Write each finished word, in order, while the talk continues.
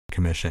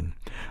Commission.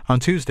 On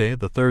Tuesday,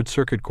 the Third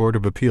Circuit Court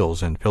of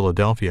Appeals in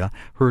Philadelphia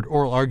heard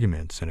oral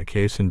arguments in a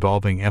case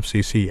involving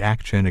FCC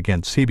action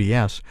against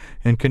CBS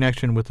in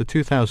connection with the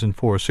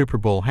 2004 Super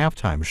Bowl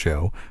halftime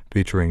show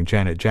featuring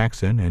Janet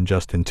Jackson and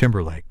Justin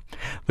Timberlake.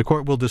 The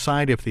court will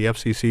decide if the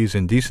FCC's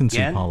indecency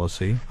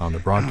policy on the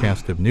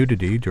broadcast of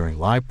nudity during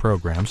live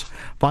programs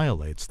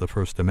violates the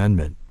First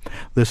Amendment.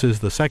 This is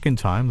the second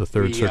time the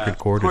Third Circuit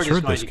Court has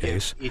heard this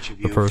case.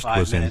 The first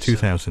was in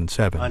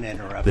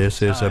 2007.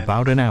 This is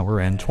about an hour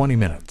and 20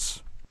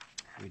 minutes.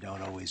 We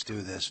don't always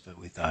do this, but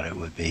we thought it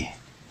would be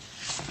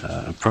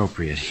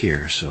appropriate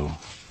here. So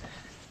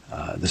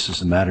this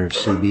is a matter of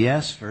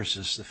CBS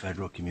versus the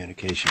Federal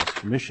Communications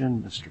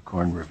Commission. Mr.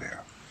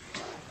 Korn-Rivera.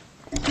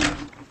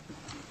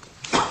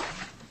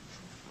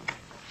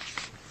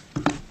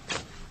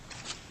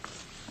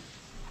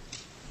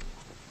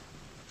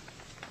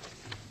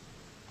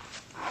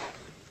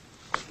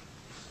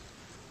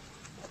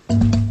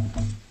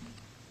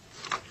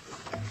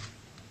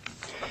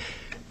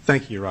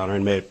 Thank you, Your Honor,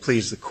 and may it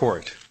please the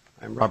Court.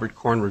 I'm Robert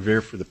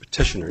Korn-Rivera for the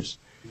petitioners.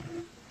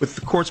 With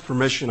the Court's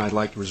permission, I'd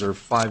like to reserve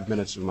 5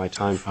 minutes of my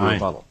time for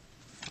rebuttal.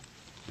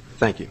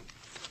 Thank you.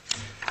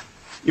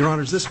 Your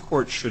Honors, this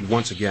Court should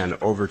once again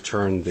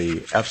overturn the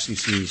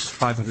FCC's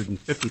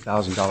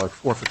 $550,000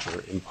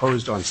 forfeiture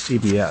imposed on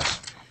CBS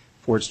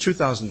for its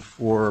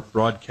 2004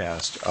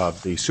 broadcast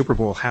of the Super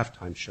Bowl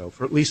halftime show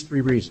for at least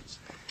 3 reasons.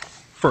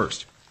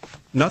 First,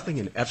 nothing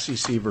in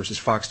FCC versus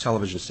Fox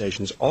television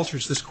stations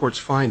alters this Court's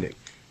finding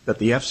that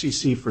the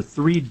FCC for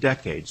 3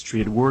 decades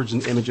treated words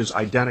and images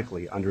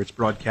identically under its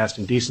broadcast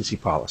indecency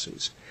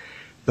policies.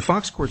 The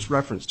Fox Court's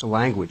reference to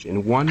language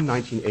in one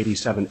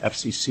 1987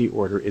 FCC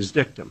order is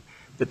dictum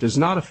that does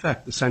not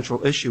affect the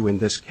central issue in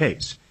this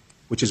case,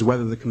 which is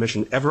whether the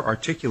Commission ever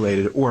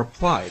articulated or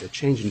applied a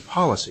change in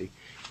policy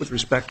with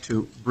respect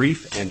to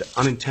brief and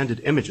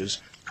unintended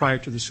images prior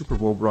to the Super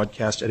Bowl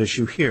broadcast at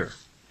issue here.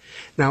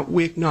 Now,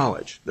 we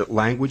acknowledge that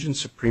language in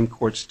Supreme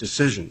Court's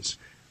decisions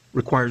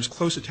requires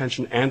close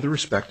attention and the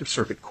respect of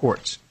circuit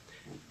courts.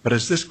 But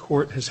as this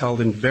Court has held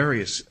in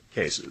various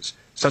cases,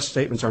 such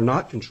statements are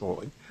not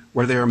controlling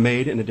where they are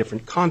made in a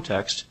different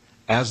context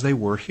as they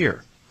were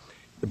here.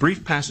 The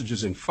brief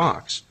passages in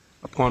Fox,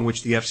 upon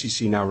which the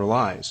FCC now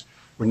relies,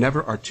 were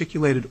never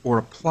articulated or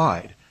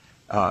applied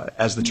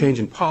as the change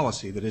in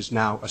policy that is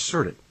now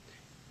asserted.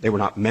 They were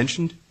not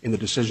mentioned in the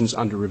decisions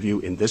under review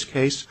in this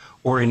case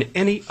or in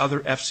any other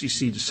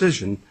FCC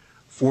decision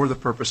for the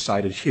purpose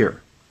cited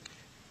here.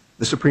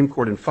 The Supreme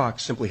Court in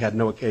Fox simply had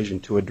no occasion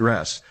to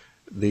address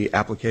the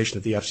application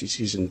of the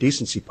FCC's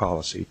indecency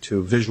policy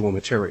to visual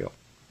material.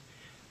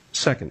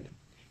 Second,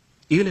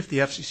 even if the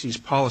FCC's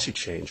policy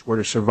change were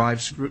to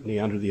survive scrutiny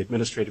under the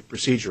Administrative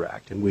Procedure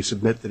Act, and we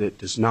submit that it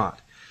does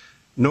not,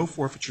 no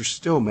forfeiture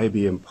still may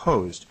be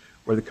imposed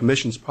where the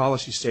Commission's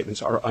policy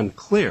statements are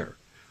unclear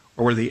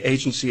or where the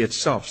agency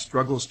itself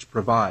struggles to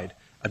provide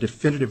a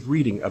definitive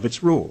reading of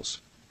its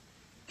rules.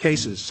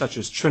 Cases such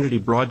as Trinity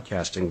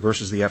Broadcasting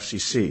versus the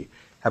FCC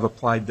have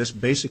applied this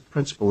basic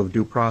principle of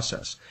due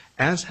process,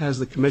 as has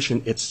the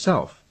Commission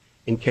itself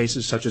in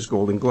cases such as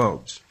Golden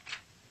Globes.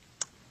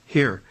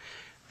 Here,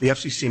 the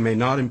FCC may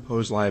not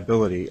impose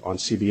liability on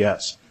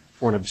CBS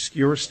for an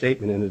obscure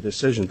statement in a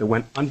decision that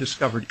went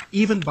undiscovered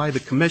even by the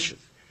Commission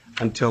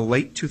until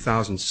late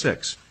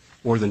 2006,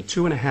 more than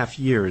 2.5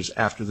 years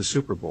after the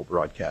Super Bowl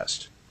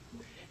broadcast.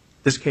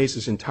 This case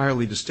is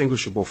entirely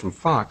distinguishable from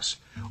Fox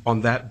on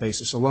that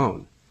basis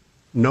alone.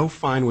 No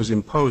fine was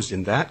imposed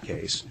in that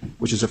case,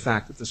 which is a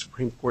fact that the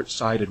Supreme Court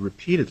cited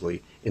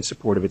repeatedly in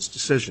support of its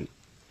decision.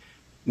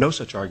 No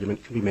such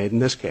argument can be made in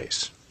this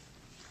case.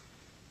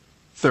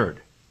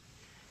 Third,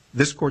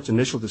 this Court's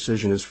initial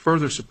decision is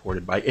further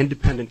supported by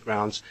independent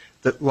grounds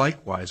that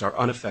likewise are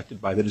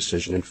unaffected by the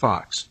decision in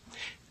Fox.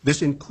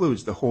 This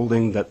includes the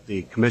holding that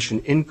the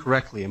Commission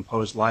incorrectly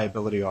imposed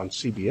liability on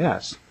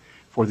CBS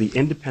for the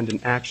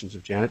independent actions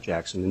of Janet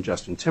Jackson and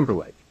Justin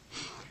Timberlake.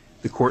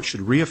 The Court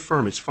should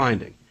reaffirm its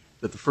finding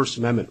that the First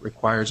Amendment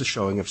requires a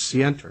showing of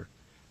scienter,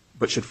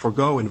 but should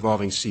forego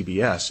involving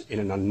CBS in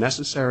an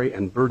unnecessary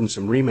and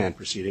burdensome remand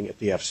proceeding at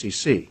the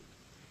FCC.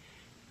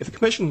 If the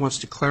Commission wants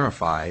to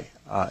clarify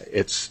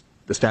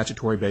the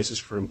statutory basis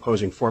for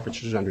imposing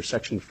forfeitures under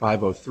Section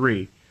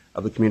 503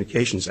 of the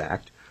Communications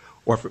Act,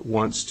 or if it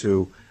wants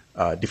to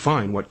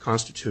define what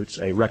constitutes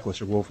a reckless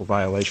or willful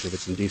violation of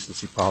its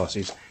indecency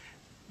policies,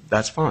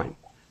 that's fine.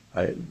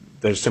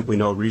 There's simply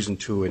no reason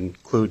to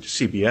include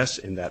CBS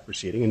in that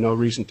proceeding and no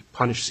reason to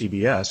punish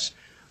CBS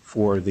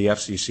for the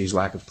FCC's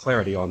lack of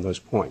clarity on those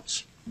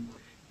points.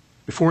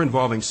 Before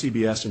involving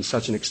CBS in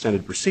such an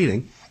extended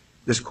proceeding,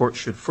 this Court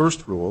should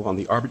first rule on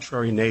the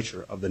arbitrary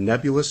nature of the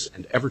nebulous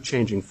and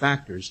ever-changing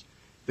factors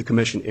the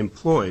Commission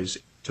employs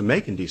to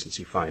make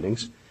indecency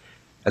findings,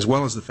 as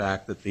well as the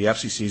fact that the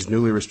FCC's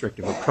newly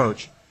restrictive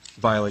approach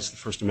violates the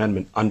First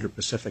Amendment under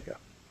Pacifica.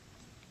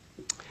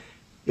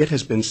 It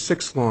has been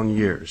 6 long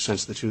years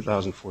since the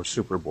 2004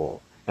 Super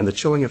Bowl, and the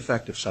chilling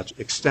effect of such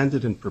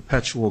extended and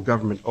perpetual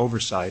government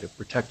oversight of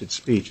protected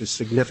speech is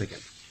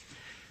significant.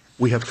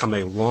 We have come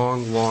a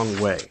long, long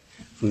way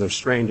from the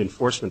restrained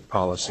enforcement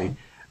policy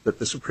that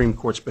the Supreme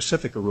Court's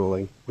Pacifica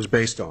ruling was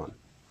based on.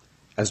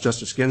 As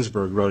Justice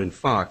Ginsburg wrote in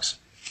Fox,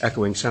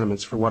 echoing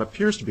sentiments for what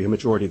appears to be a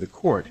majority of the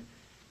court,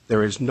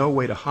 there is no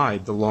way to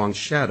hide the long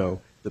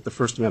shadow that the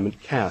First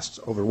Amendment casts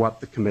over what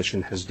the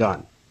Commission has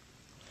done.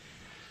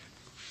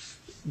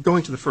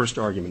 Going to the first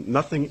argument,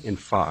 nothing in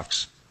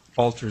Fox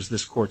alters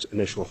this Court's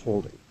initial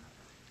holding.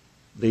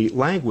 The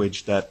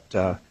language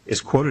that is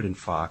quoted in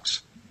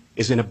Fox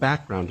is in a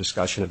background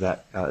discussion of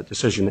that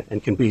decision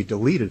and can be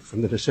deleted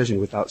from the decision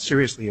without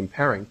seriously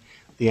impairing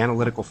the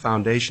analytical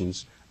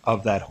foundations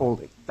of that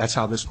holding. That's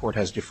how this Court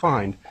has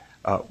defined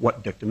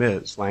what dictum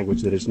is,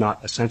 language that is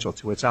not essential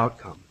to its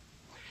outcome.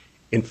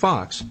 In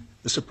Fox,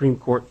 the Supreme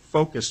Court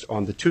focused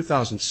on the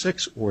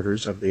 2006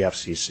 orders of the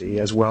FCC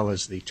as well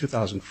as the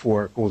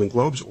 2004 Golden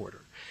Globes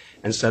order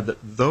and said that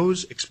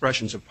those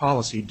expressions of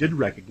policy did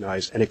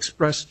recognize an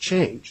express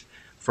change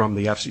from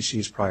the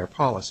FCC's prior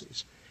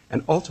policies.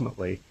 And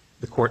ultimately,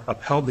 the Court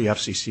upheld the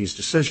FCC's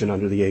decision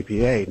under the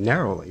APA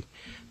narrowly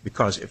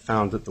because it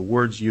found that the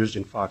words used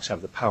in Fox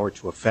have the power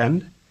to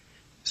offend.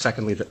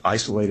 Secondly, that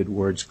isolated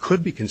words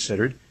could be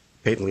considered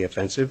patently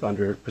offensive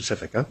under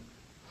Pacifica.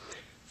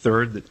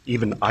 Third, that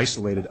even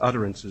isolated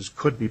utterances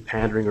could be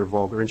pandering or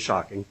vulgar and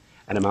shocking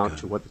and amount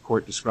to what the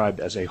Court described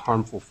as a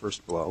harmful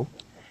first blow.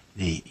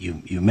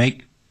 You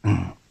make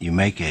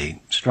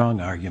a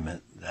strong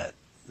argument that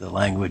the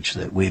language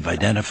that we've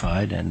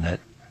identified and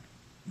that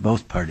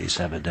both parties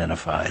have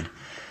identified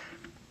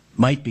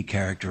might be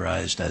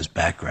characterized as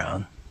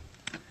background,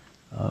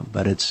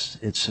 but it's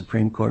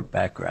Supreme Court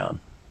background.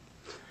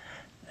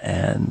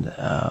 And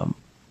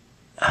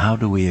how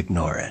do we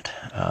ignore it,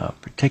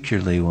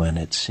 particularly when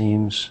it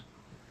seems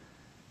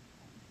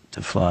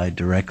to fly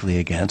directly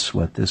against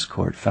what this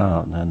Court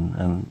found?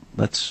 And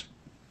let's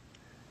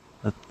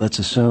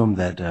assume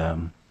that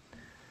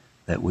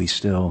that we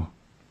still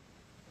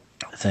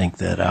think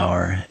that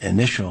our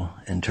initial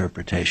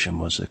interpretation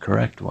was the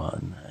correct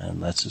one, and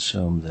let's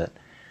assume that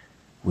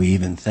we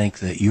even think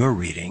that your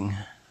reading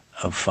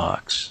of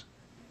Fox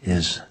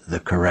is the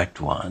correct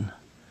one.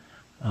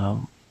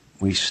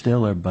 We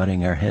still are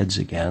butting our heads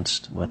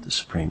against what the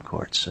Supreme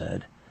Court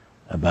said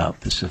about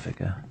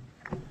Pacifica.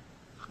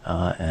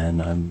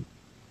 And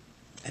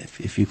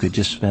if you could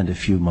just spend a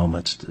few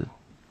moments to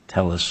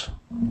tell us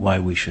why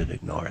we should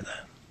ignore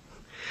that.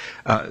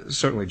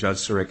 Certainly, Judge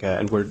Sirica,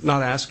 and we're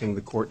not asking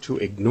the Court to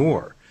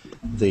ignore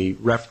the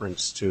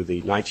reference to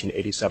the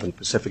 1987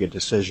 Pacifica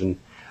decision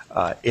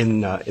in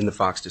the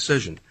Fox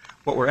decision.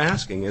 What we're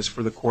asking is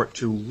for the Court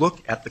to look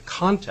at the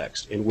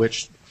context in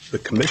which the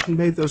Commission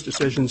made those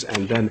decisions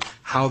and then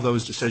how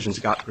those decisions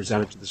got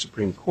presented to the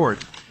Supreme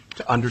Court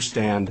to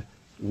understand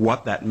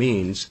what that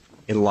means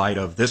in light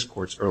of this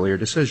Court's earlier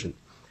decision.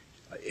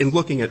 In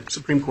looking at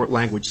Supreme Court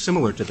language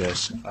similar to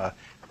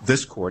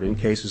this Court, in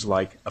cases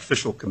like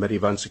Official Committee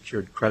of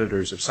Unsecured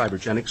Creditors of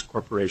Cybergenics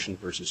Corporation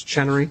versus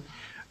Chenery,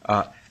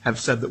 have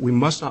said that we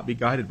must not be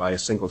guided by a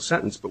single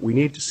sentence, but we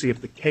need to see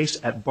if the case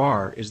at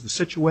bar is the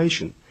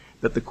situation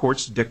that the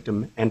Court's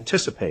dictum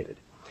anticipated.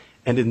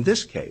 And in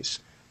this case,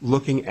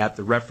 looking at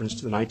the reference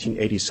to the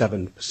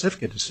 1987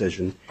 Pacifica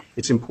decision,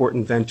 it's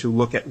important then to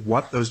look at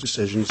what those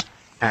decisions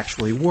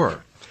actually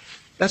were.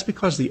 That's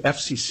because the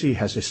FCC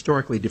has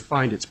historically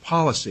defined its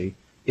policy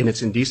in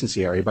its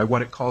indecency area by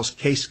what it calls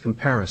case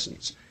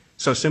comparisons.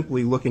 So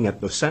simply looking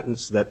at the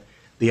sentence that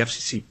the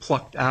FCC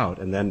plucked out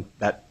and then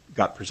that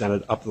got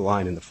presented up the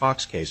line in the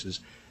Fox cases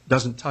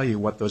doesn't tell you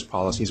what those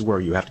policies were.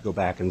 You have to go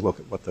back and look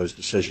at what those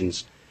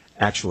decisions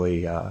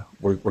actually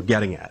were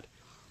getting at.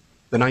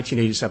 The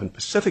 1987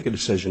 Pacifica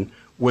decision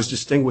was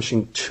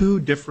distinguishing two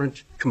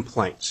different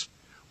complaints,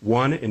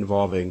 one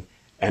involving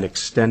an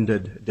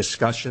extended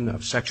discussion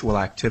of sexual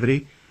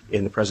activity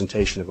in the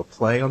presentation of a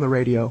play on the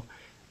radio,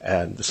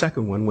 and the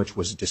second one, which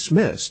was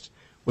dismissed,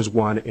 was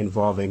one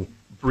involving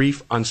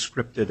brief,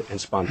 unscripted,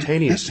 and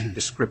spontaneous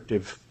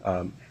descriptive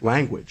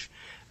language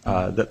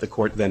that the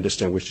Court then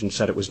distinguished and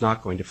said it was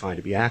not going to find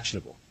to be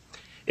actionable.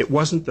 It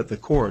wasn't that the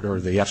Court or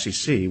the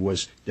FCC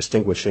was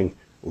distinguishing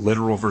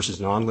literal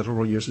versus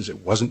non-literal uses.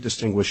 It wasn't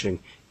distinguishing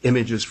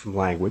images from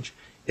language.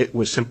 It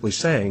was simply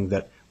saying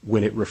that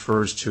when it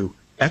refers to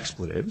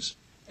expletives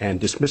and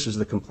dismisses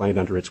the complaint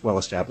under its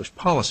well-established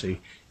policy,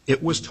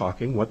 it was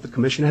talking what the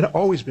Commission had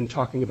always been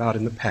talking about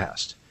in the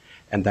past,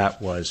 and that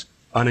was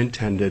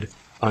unintended,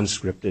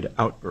 unscripted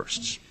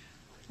outbursts.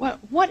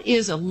 What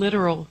is a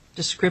literal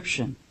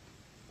description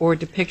or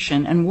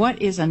depiction, and what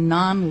is a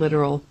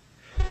non-literal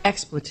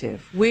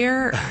expletive?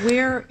 Where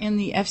in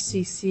the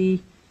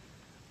FCC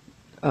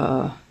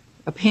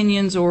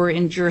opinions or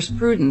in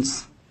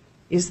jurisprudence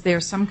is there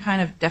some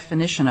kind of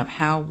definition of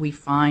how we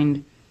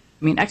find,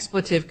 I mean,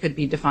 expletive could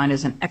be defined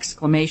as an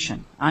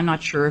exclamation. I'm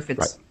not sure if it's,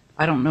 right.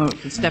 I don't know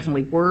if it's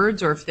definitely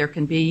words or if there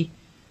can be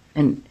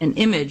an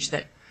image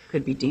that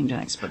could be deemed an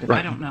expletive. Right.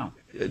 I don't know.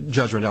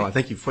 Judge Rendell, I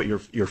think you've put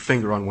your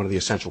finger on one of the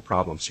essential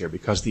problems here,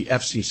 because the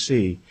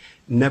FCC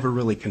never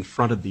really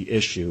confronted the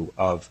issue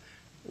of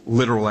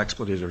literal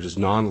expletives versus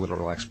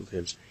non-literal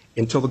expletives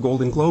until the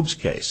Golden Globes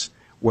case,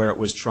 where it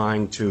was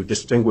trying to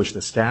distinguish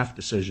the staff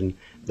decision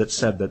that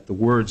said that the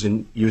words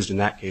used in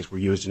that case were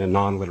used in a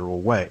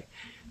non-literal way.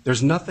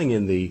 There's nothing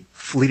in the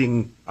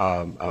fleeting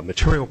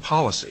material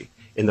policy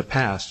in the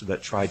past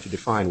that tried to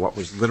define what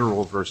was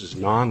literal versus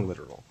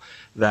non-literal.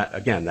 That,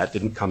 again, that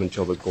didn't come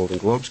until the Golden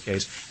Globes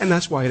case, and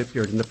that's why it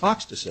appeared in the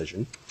Fox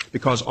decision,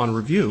 because on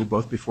review,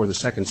 both before the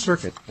Second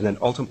Circuit and then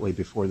ultimately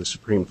before the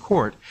Supreme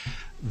Court,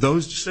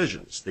 those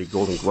decisions, the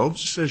Golden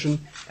Globes decision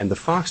and the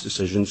Fox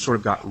decision, sort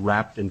of got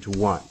wrapped into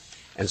one.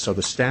 And so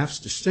the staff's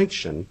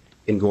distinction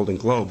in Golden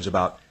Globes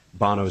about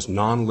Bono's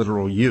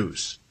non-literal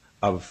use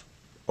of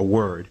a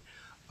word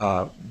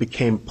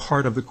became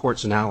part of the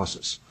court's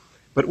analysis.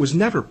 But it was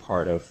never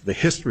part of the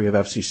history of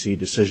FCC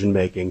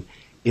decision-making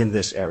in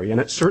this area,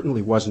 and it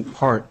certainly wasn't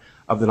part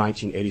of the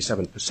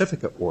 1987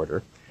 Pacifica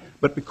order.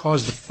 But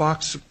because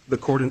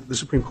the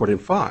Supreme Court in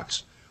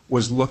Fox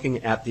was looking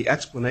at the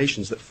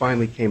explanations that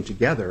finally came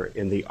together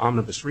in the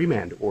omnibus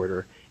remand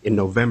order in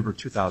November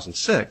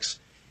 2006,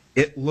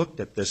 it looked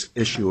at this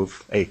issue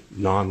of a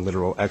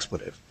non-literal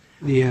expletive.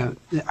 I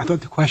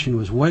thought the question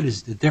was, what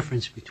is the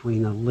difference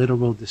between a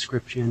literal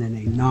description and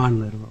a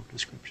non-literal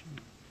description?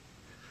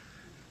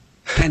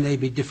 Can they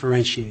be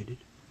differentiated?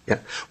 Yeah.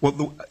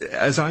 Well,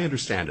 as I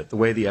understand it, the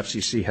way the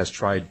FCC has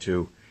tried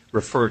to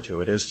refer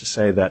to it is to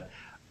say that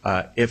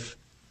if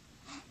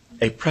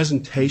a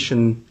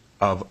presentation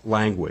of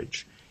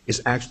language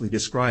is actually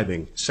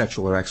describing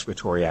sexual or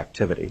excretory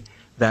activity,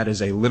 that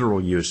is a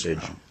literal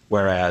usage,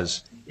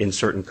 whereas in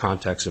certain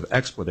contexts of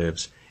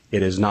expletives,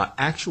 it is not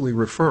actually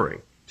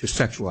referring to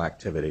sexual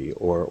activity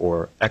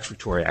or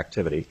excretory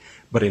activity,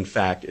 but in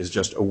fact is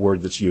just a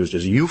word that's used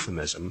as a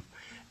euphemism.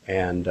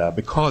 And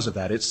because of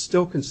that, it's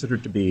still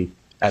considered to be,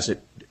 as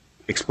it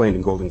explained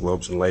in Golden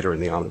Globes and later in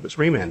the omnibus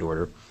remand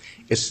order,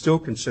 it's still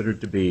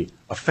considered to be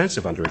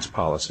offensive under its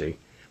policy,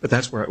 but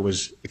that's where it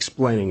was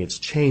explaining its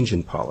change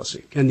in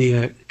policy.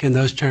 Can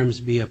those terms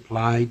be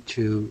applied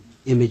to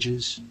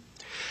images?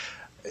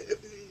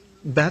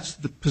 That's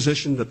the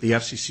position that the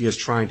FCC is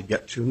trying to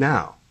get to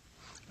now,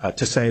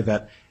 to say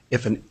that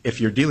if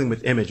you're dealing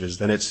with images,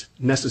 then it's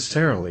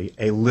necessarily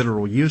a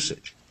literal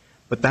usage.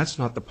 But that's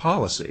not the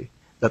policy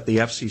that the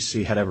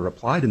FCC had ever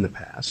applied in the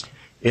past.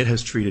 It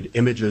has treated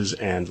images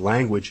and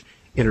language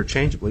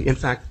interchangeably. In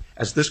fact,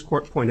 as this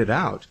court pointed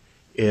out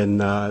in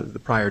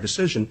the prior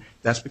decision,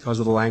 that's because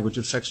of the language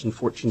of Section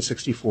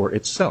 1464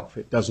 itself.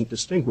 It doesn't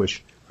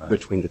distinguish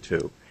between the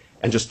two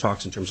and just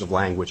talks in terms of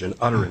language and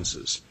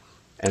utterances.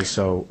 And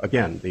so,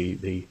 again,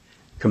 the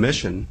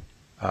Commission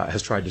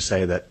has tried to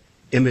say that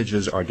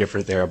images are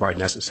different. They are by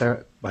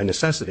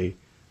necessity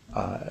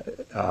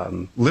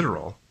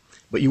literal,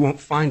 but you won't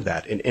find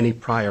that in any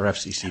prior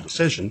FCC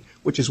decision,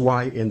 which is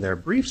why in their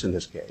briefs in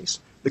this case,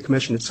 the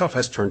Commission itself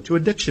has turned to a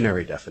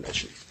dictionary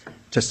definition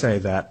to say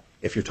that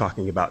if you're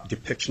talking about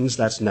depictions,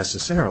 that's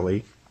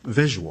necessarily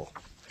visual.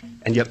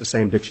 And yet the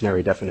same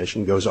dictionary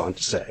definition goes on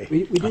to say.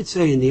 We did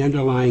say in the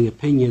underlying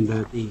opinion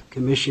that the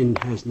Commission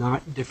has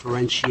not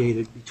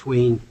differentiated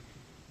between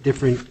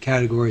different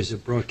categories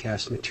of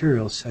broadcast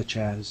materials, such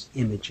as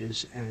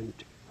images and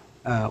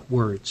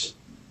words.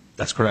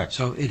 That's correct.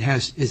 So it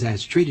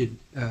has treated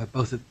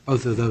both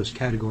of those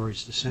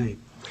categories the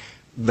same.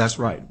 That's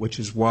right, which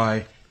is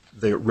why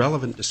the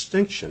relevant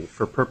distinction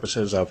for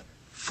purposes of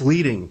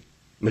fleeting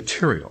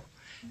material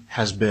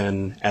has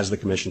been, as the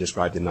Commission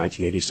described in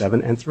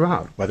 1987 and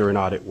throughout, whether or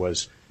not it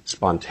was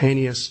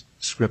spontaneous,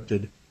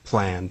 scripted,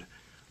 planned,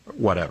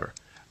 whatever.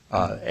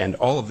 And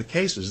all of the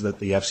cases that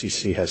the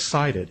FCC has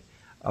cited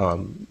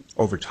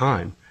over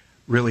time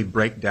really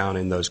break down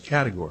in those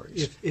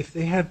categories. If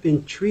they have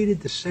been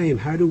treated the same,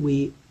 how do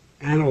we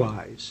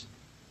analyze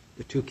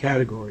the two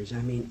categories?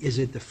 I mean, is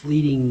it the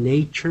fleeting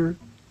nature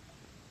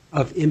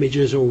of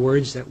images or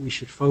words that we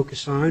should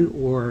focus on,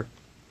 or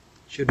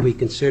should we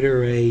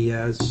consider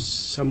a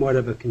somewhat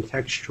of a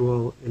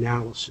contextual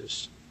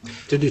analysis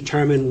to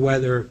determine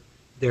whether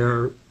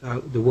the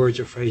words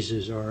or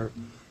phrases are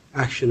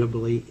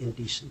actionably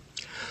indecent?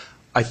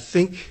 I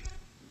think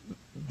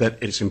that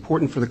it's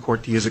important for the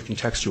court to use a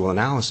contextual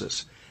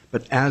analysis,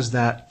 but as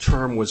that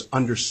term was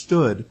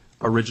understood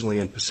originally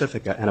in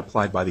Pacifica and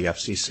applied by the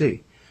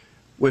FCC,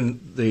 when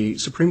the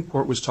Supreme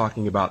Court was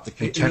talking about the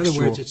contextual... In other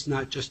words, it's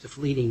not just the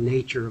fleeting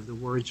nature of the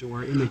words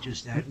or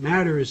images that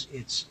matters,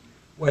 it's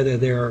whether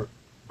they're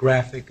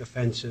graphic,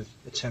 offensive,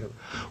 etc.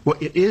 Well,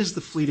 it is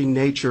the fleeting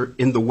nature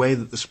in the way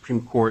that the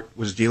Supreme Court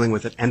was dealing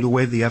with it and the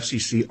way the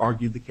FCC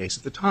argued the case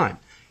at the time.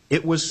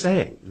 It was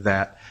saying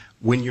that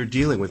when you're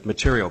dealing with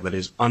material that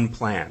is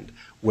unplanned,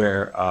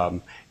 where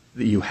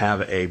you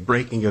have a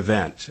breaking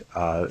event,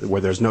 where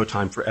there's no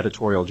time for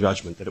editorial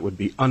judgment, that it would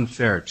be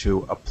unfair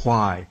to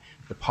apply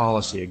the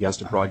policy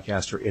against a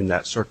broadcaster in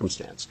that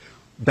circumstance.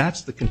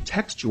 That's the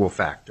contextual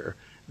factor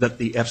that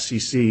the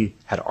FCC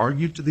had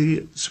argued to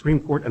the Supreme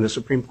Court and the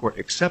Supreme Court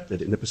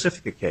accepted in the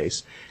Pacifica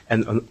case,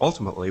 and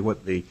ultimately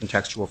what the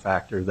contextual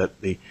factor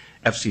that the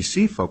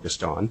FCC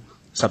focused on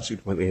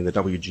subsequently in the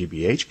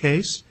WGBH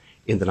case,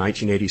 in the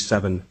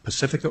 1987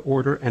 Pacifica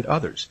order, and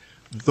others.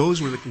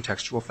 Those were the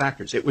contextual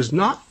factors. It was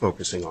not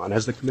focusing on,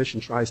 as the Commission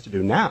tries to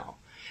do now,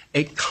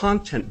 a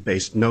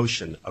content-based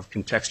notion of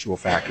contextual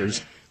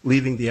factors,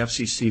 leaving the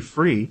FCC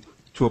free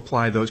to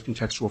apply those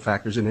contextual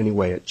factors in any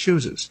way it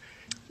chooses.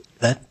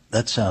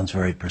 That sounds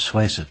very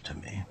persuasive to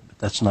me, but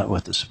that's not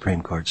what the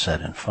Supreme Court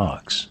said in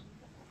Fox.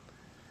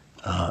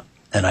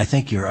 And I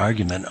think your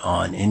argument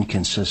on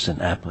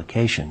inconsistent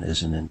application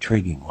is an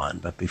intriguing one.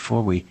 But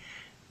before we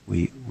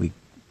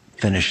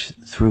finish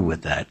through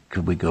with that,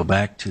 could we go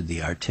back to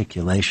the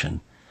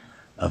articulation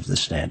of the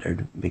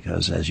standard?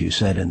 Because as you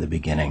said in the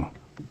beginning,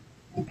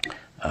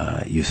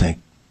 you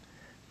think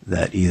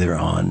that either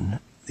on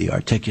the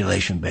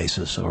articulation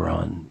basis or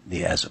on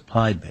the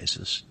as-applied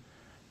basis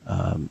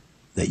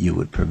that you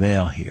would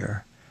prevail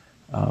here.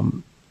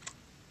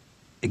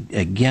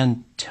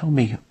 Again, tell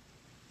me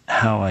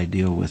how I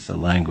deal with the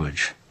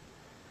language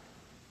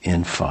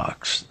in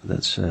Fox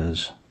that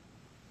says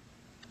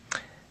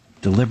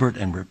deliberate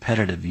and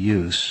repetitive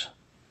use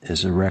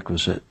is a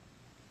requisite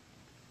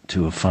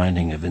to a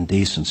finding of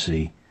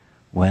indecency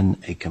when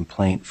a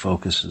complaint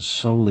focuses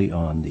solely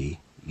on the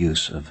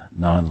use of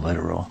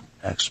non-literal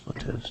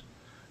expletives.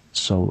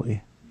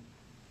 Solely.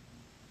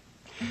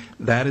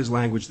 That is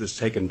language that's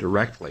taken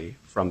directly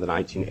from the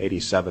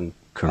 1987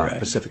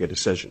 Pacifica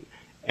decision.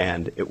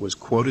 And it was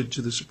quoted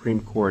to the Supreme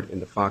Court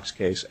in the Fox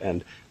case,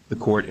 and the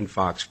court in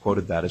Fox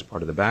quoted that as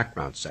part of the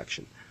background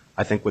section.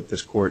 I think what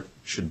this court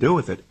should do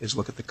with it is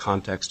look at the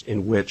context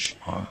in which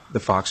the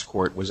Fox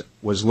court was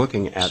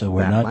looking at that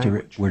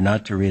language. So we're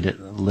not to read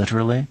it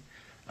literally?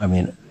 I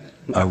mean,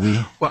 are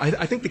we? Well,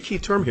 I think the key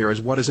term here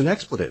is what is an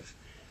expletive,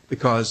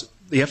 because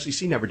the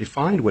FCC never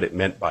defined what it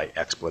meant by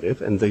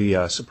expletive, and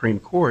the Supreme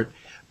Court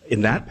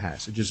in that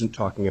passage isn't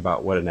talking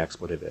about what an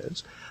expletive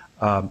is.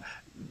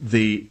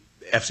 The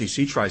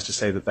FCC tries to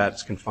say that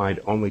that's confined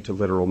only to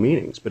literal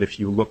meanings, but if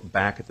you look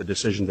back at the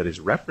decision that is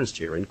referenced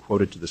here and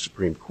quoted to the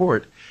Supreme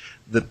Court,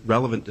 the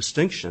relevant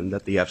distinction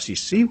that the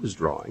FCC was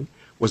drawing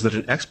was that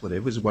an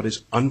expletive is what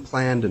is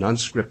unplanned and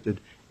unscripted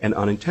and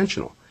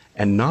unintentional,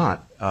 and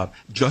not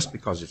just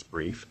because it's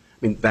brief.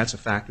 I mean, that's a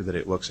factor that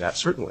it looks at,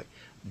 certainly,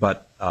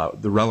 but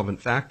the relevant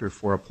factor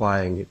for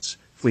applying its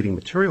fleeting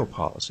material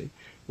policy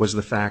was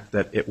the fact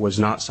that it was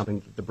not something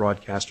that the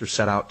broadcaster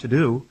set out to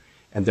do,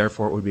 and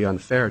therefore it would be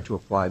unfair to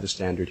apply the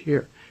standard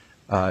here.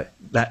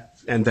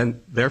 And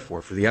then,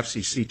 therefore, for the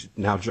FCC to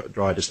now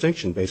draw a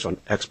distinction based on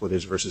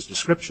expletives versus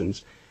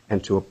descriptions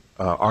and to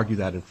argue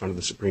that in front of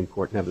the Supreme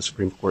Court and have the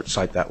Supreme Court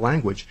cite that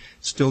language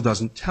still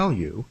doesn't tell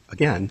you,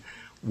 again,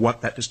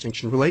 what that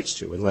distinction relates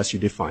to unless you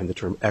define the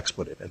term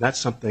expletive. And that's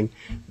something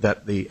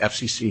that the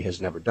FCC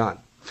has never done.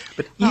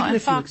 But even and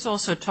if Fox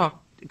also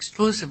talked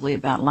exclusively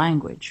about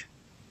language.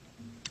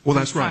 Well,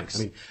 that's right. I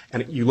mean,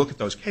 and you look at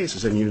those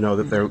cases and you know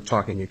that they're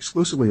talking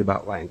exclusively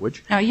about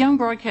language. Now, Young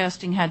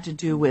Broadcasting had to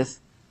do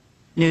with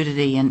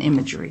nudity and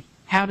imagery.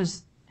 How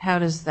does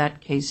that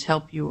case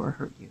help you or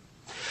hurt you?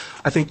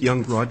 I think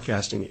Young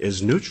Broadcasting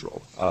is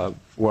neutral.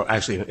 Well,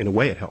 actually, in a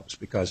way it helps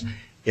because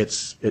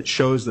it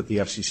shows that the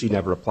FCC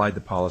never applied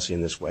the policy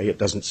in this way. It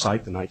doesn't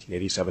cite the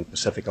 1987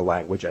 Pacifica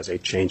language as a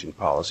change in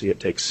policy. It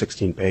takes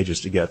 16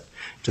 pages to get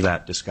to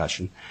that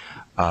discussion.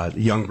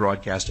 Young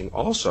Broadcasting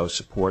also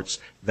supports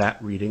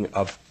that reading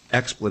of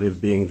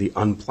expletive being the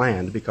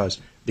unplanned because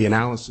the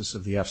analysis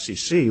of the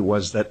FCC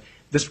was that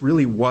this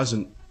really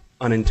wasn't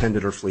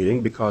unintended or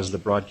fleeting because the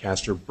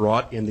broadcaster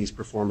brought in these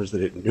performers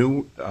that it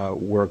knew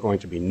were going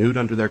to be nude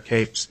under their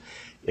capes.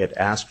 It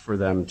asked for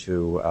them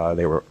to,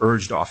 they were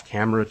urged off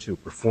camera to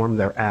perform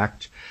their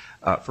act.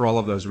 For all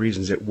of those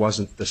reasons, it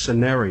wasn't the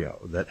scenario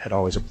that had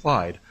always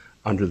applied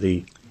under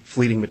the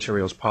fleeting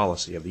materials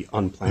policy of the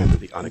unplanned or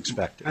the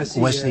unexpected.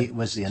 Was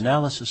the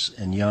analysis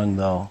in Young,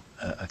 though,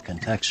 a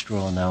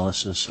contextual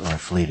analysis or a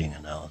fleeting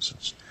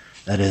analysis?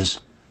 That is,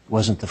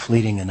 wasn't the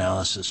fleeting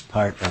analysis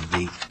part of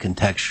the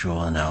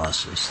contextual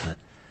analysis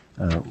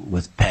that,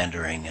 with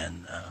pandering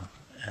and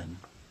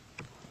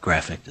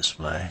graphic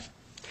display?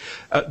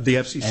 The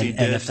FCC did.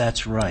 And if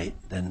that's right,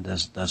 then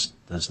does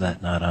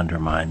that not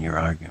undermine your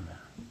argument?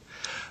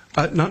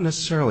 Not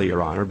necessarily,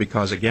 Your Honor,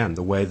 because, again,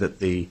 the way that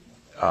the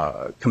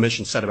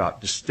Commission set about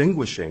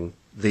distinguishing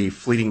the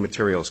fleeting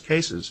materials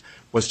cases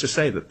was to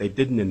say that they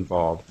didn't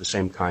involve the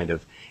same kind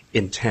of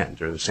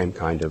intent or the same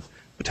kind of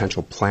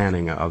potential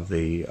planning of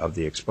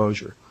the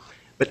exposure.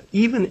 But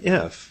even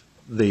if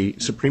the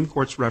Supreme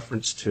Court's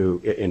reference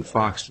to, in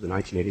Fox, to the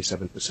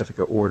 1987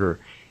 Pacifica order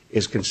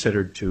is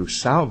considered to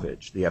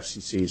salvage the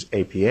FCC's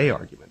APA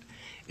argument,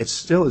 it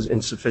still is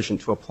insufficient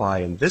to apply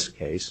in this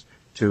case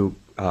to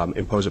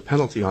impose a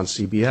penalty on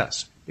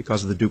CBS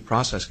because of the due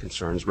process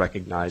concerns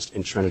recognized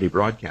in Trinity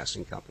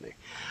Broadcasting Company.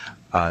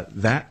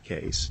 That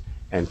case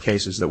and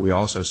cases that we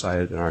also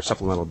cited in our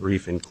supplemental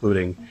brief,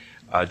 including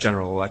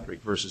General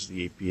Electric versus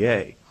the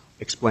EPA,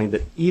 explained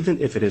that even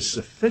if it is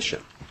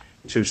sufficient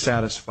to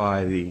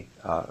satisfy the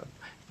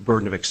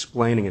burden of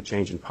explaining a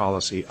change in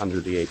policy under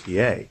the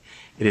APA,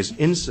 it is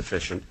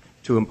insufficient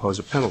to impose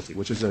a penalty,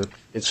 which is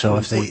so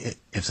if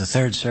the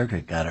Third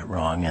Circuit got it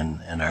wrong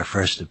in our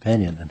first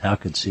opinion, then how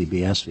could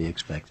CBS be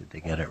expected to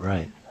get it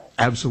right?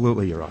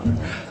 Absolutely, Your Honor.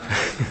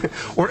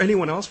 Or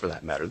anyone else for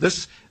that matter.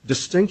 This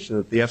distinction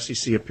that the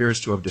FCC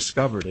appears to have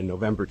discovered in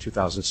November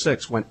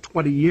 2006 went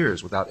 20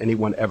 years without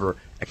anyone ever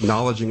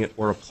acknowledging it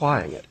or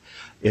applying it.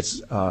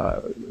 It's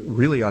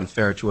really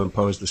unfair to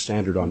impose the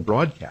standard on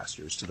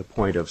broadcasters to the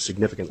point of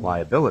significant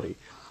liability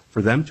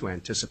for them to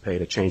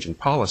anticipate a change in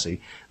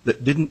policy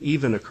that didn't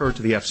even occur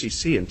to the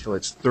FCC until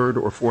its third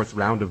or fourth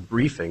round of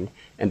briefing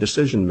and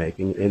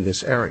decision-making in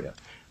this area.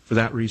 For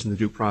that reason, the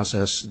due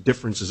process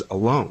differences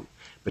alone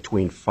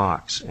between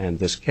Fox and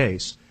this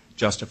case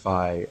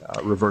justify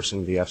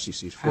reversing the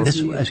FCC's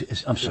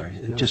forfeiture. I'm sorry,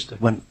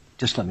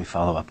 just let me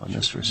follow up on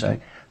this for a sec.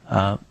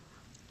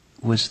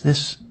 Was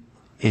this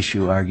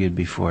issue argued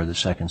before the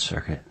Second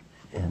Circuit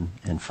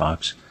in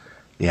Fox,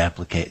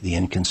 the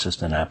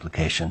inconsistent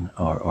application,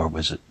 or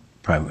was it,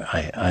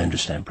 I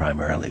understand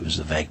primarily it was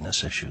the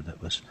vagueness issue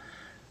that was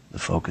the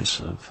focus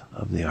of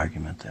the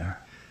argument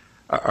there?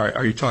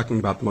 Are you talking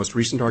about the most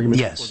recent argument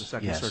before the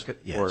Second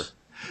Circuit? Yes.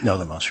 No,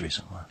 the most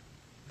recent one.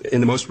 In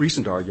the most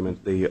recent argument,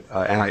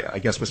 and I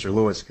guess Mr.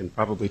 Lewis can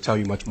probably tell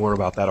you much more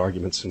about that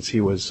argument since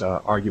he was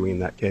arguing in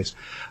that case.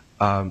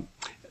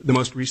 The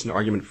most recent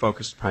argument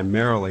focused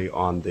primarily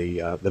on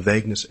the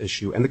vagueness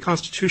issue and the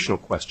constitutional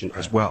question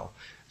as well,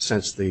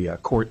 since the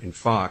court in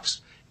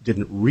Fox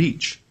didn't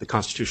reach the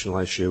constitutional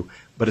issue,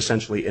 but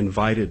essentially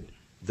invited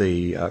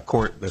the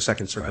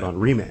Second Circuit on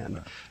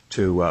remand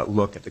to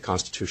look at the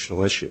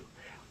constitutional issue.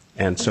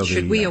 And so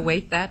should we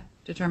await that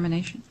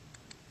determination?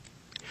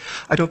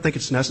 I don't think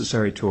it's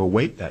necessary to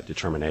await that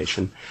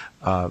determination.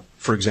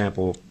 For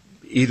example,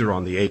 either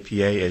on the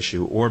APA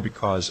issue or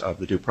because of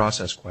the due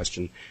process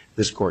question,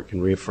 this court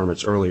can reaffirm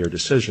its earlier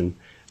decision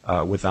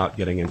without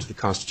getting into the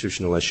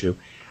constitutional issue.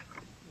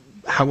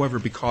 However,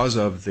 because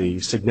of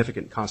the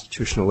significant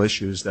constitutional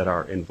issues that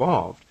are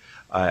involved,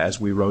 as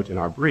we wrote in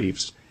our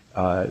briefs,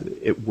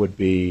 it would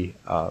be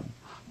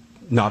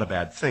not a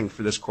bad thing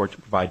for this court to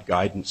provide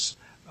guidance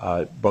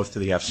both to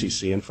the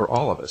FCC and for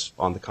all of us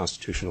on the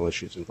constitutional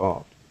issues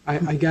involved.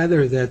 I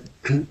gather that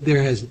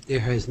there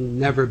has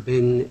never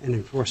been an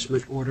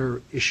enforcement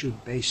order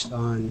issued based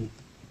on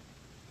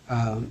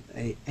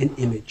an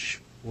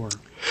image or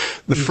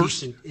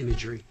indecent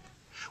imagery.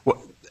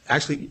 Well,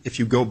 actually, if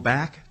you go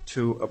back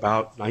to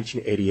about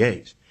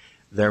 1988,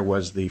 there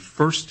was the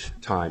first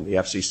time the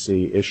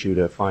FCC issued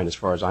a fine, as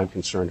far as I'm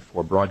concerned,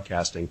 for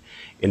broadcasting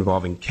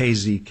involving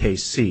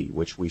KZKC,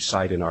 which we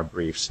cite in our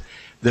briefs.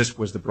 This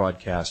was the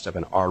broadcast of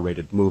an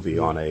R-rated movie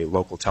on a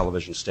local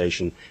television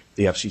station.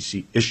 The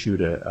FCC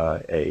issued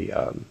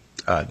a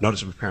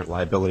notice of apparent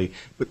liability,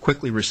 but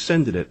quickly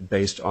rescinded it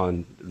based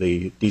on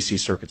the D.C.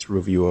 Circuit's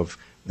review of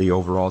the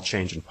overall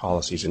change in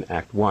policies in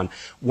Act 1.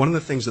 One of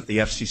the things that the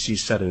FCC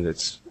said in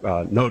its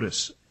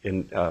notice,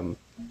 in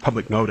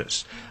public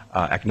notice,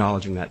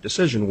 acknowledging that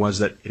decision, was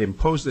that it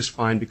imposed this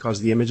fine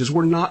because the images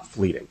were not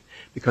fleeting,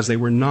 because they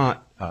were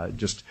not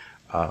just...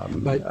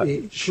 But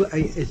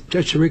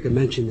Judge Sirica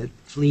mentioned that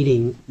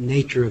fleeting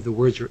nature of the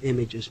words or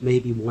images may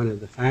be one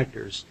of the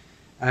factors.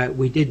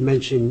 We did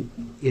mention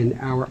in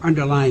our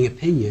underlying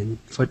opinion,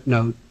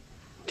 footnote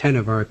 10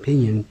 of our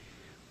opinion,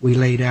 we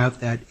laid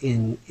out that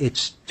in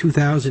its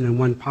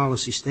 2001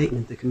 policy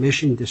statement, the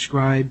Commission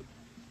described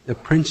the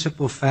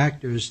principal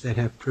factors that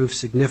have proved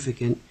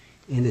significant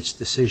in its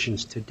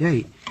decisions to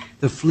date.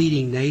 The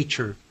fleeting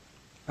nature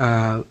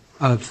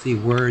of the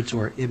words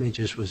or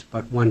images was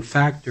but one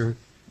factor.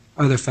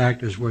 Other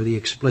factors were the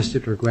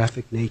explicit or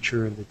graphic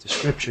nature of the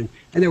description,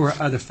 and there were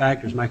other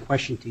factors. My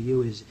question to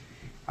you is,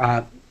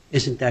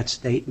 isn't that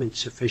statement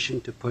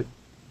sufficient to put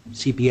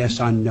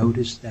CBS on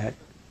notice that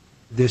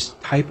this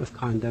type of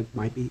conduct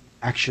might be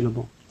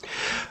actionable?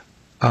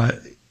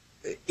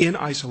 In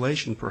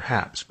isolation,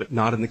 perhaps, but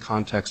not in the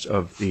context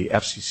of the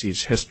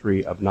FCC's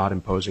history of not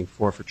imposing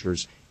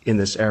forfeitures in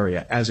this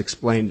area, as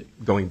explained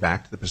going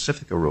back to the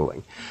Pacifica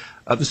ruling.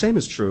 The same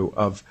is true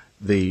of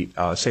the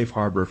safe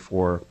harbor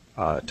for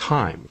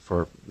time,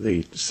 for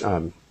the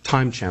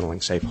time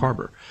channeling safe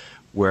harbor,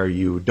 where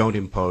you don't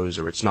impose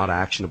or it's not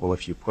actionable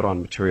if you put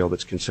on material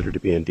that's considered to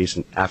be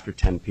indecent after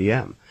 10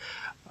 p.m.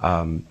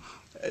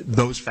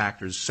 Those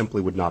factors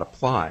simply would not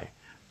apply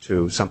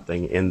to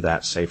something in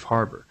that safe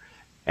harbor.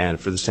 And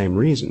for the same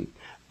reason,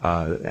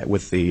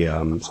 with the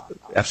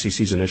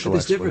FCC's initial explanation.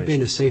 There's never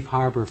been a safe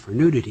harbor for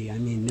nudity. I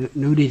mean,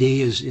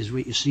 nudity is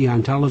what you see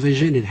on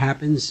television. It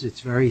happens.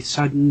 It's very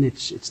sudden.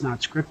 It's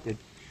not scripted.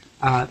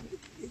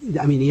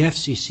 I mean, the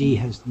FCC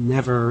has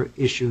never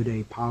issued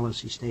a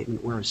policy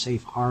statement where a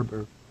safe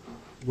harbor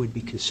would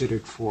be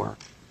considered for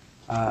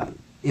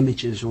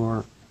images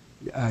or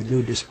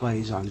nude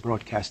displays on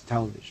broadcast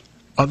television.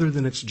 Other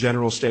than its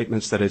general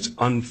statements that it's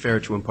unfair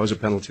to impose a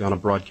penalty on a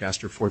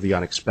broadcaster for the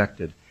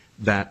unexpected,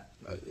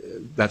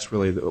 that's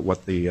really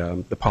what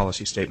the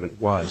policy statement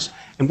was,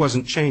 and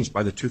wasn't changed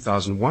by the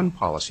 2001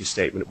 policy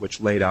statement,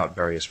 which laid out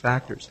various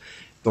factors.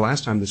 The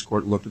last time this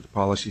Court looked at the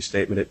policy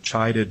statement, it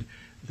chided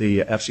the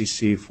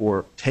FCC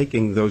for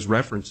taking those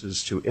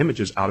references to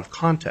images out of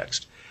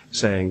context,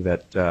 saying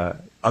that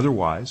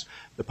otherwise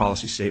the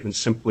policy statement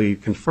simply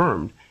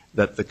confirmed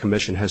that the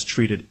Commission has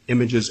treated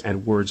images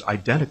and words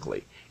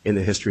identically in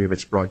the history of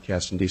its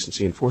broadcast and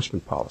decency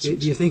enforcement policies.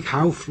 Do you think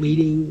how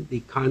fleeting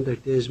the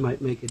conduct is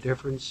might make a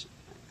difference?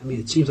 I mean,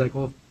 it seems like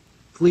all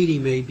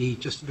fleeting may be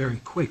just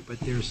very quick, but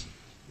there's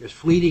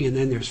fleeting and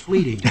then there's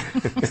fleeting.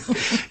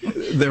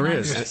 There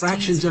is. There's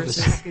fractions of a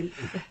second.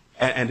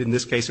 And in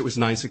this case, it was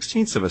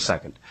 9/16ths of a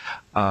second.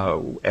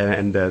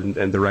 And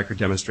the record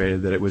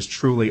demonstrated that it was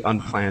truly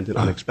unplanned and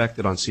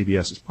unexpected on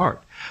CBS's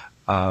part.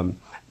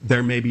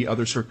 There may be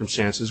other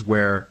circumstances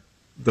where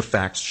the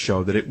facts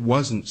show that it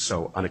wasn't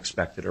so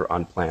unexpected or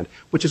unplanned,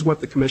 which is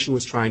what the Commission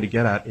was trying to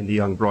get at in the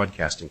Young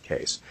Broadcasting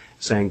case,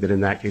 saying that in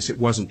that case it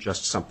wasn't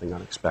just something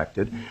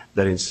unexpected,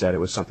 that instead it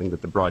was something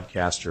that the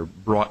broadcaster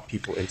brought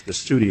people into the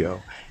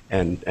studio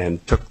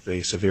and took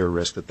the severe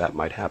risk that that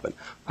might happen.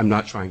 I'm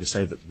not trying to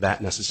say that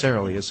that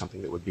necessarily is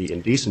something that would be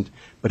indecent,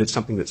 but it's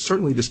something that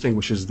certainly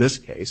distinguishes this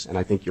case, and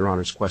I think Your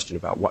Honor's question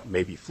about what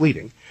may be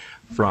fleeting,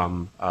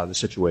 from the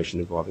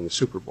situation involving the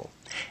Super Bowl.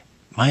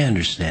 My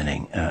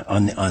understanding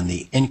on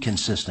the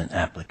inconsistent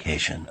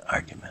application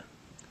argument,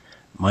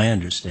 my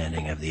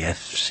understanding of the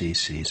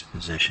FCC's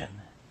position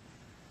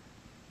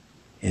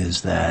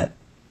is that,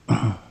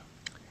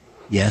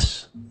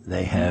 yes,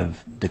 they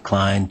have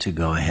declined to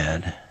go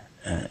ahead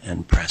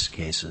and press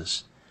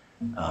cases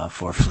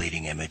for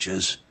fleeting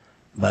images,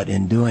 but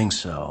in doing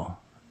so,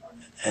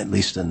 at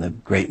least in the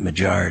great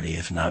majority,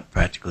 if not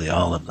practically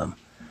all of them,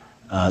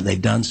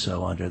 they've done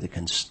so under the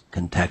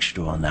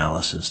contextual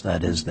analysis.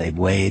 That is, they've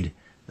weighed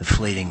the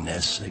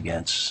fleetingness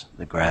against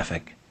the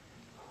graphic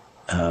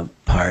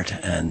part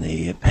and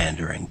the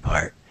pandering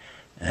part,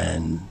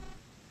 and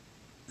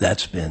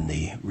that's been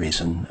the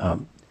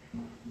reason.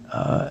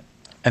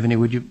 Ebony,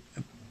 would you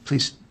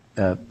please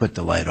put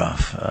the light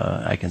off?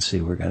 I can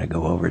see we're going to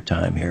go over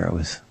time here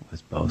with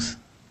both.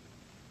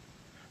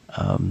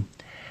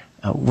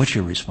 What's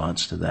your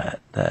response to that?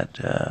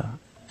 That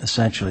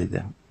essentially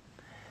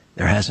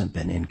there hasn't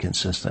been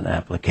inconsistent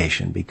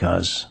application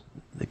because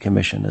the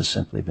Commission has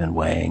simply been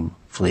weighing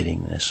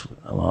fleetingness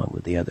along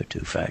with the other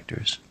two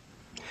factors.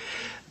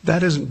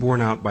 That isn't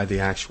borne out by the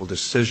actual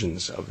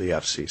decisions of the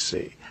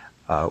FCC,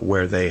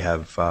 where they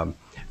have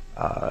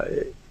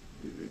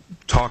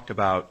talked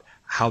about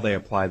how they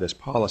apply this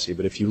policy.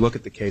 But if you look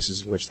at the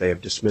cases in which they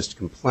have dismissed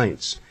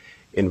complaints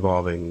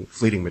involving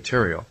fleeting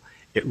material,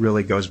 it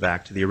really goes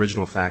back to the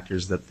original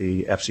factors that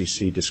the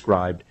FCC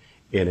described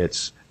in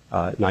its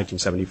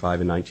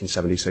 1975 and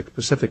 1976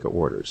 Pacifica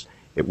orders.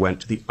 It went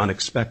to the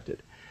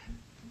unexpected.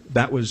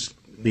 That was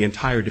the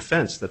entire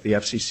defense that the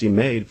FCC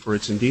made for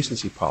its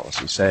indecency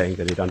policy, saying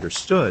that it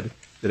understood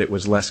that it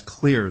was less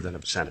clear than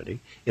obscenity.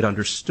 It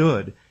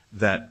understood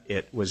that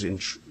it was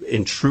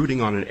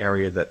intruding on an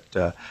area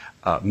that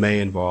may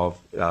involve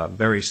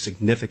very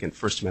significant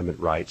First Amendment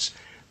rights,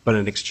 but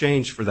in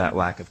exchange for that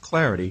lack of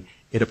clarity,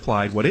 it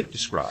applied what it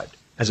described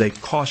as a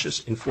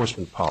cautious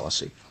enforcement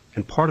policy.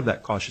 And part of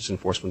that cautious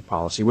enforcement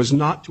policy was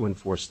not to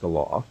enforce the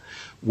law,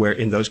 where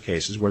in those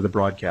cases where the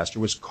broadcaster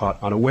was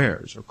caught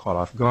unawares or caught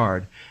off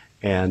guard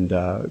and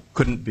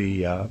couldn't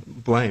be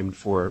blamed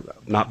for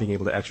not being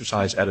able to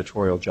exercise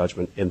editorial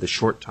judgment in the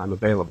short time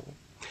available.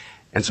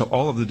 And so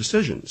all of the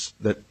decisions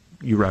that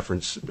you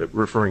reference,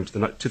 referring to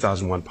the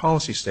 2001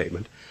 policy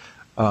statement,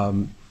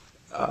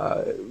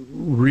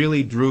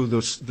 really drew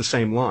the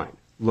same line,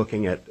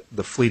 looking at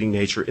the fleeting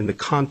nature in the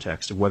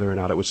context of whether or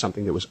not it was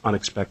something that was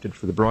unexpected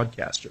for the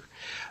broadcaster.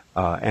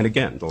 And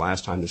again, the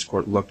last time this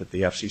Court looked at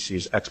the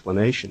FCC's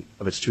explanation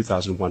of its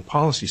 2001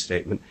 policy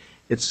statement,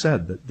 it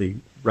said that the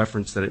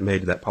reference that it made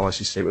to that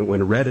policy statement,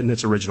 when read in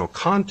its original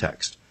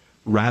context,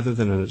 rather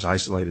than in its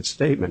isolated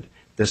statement,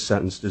 this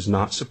sentence does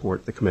not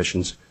support the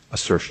Commission's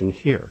assertion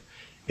here.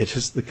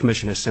 The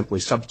Commission has simply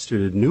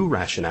substituted new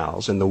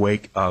rationales in the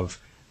wake of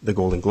the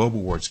Golden Globe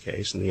Awards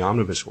case and the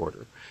omnibus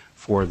order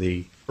for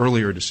the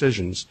earlier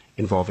decisions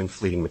involving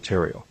fleeting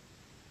material.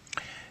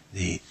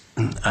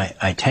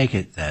 I take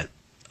it that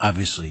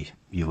obviously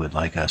you would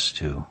like us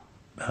to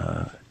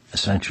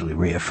essentially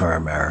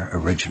reaffirm our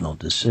original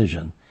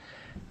decision.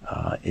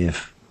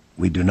 If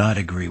we do not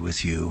agree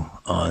with you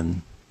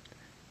on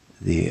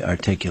the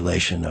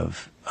articulation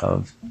of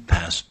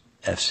past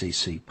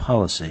FCC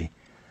policy,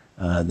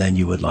 then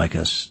you would like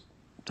us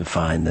to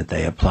find that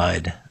they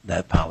applied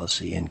that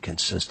policy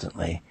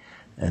inconsistently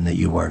and that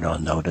you weren't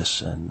on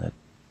notice and that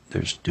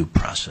there's due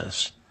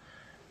process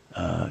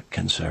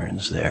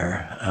concerns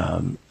there.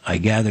 I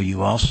gather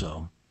you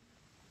also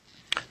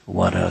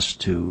want us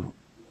to,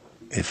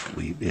 if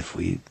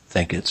we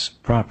think it's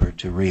proper,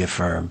 to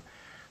reaffirm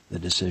the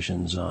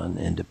decisions on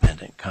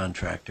independent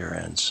contractor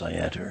and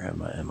scienter.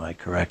 Am I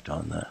correct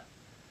on that?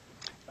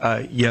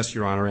 Yes,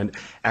 Your Honor. And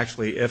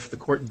actually, if the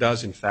court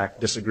does, in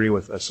fact, disagree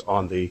with us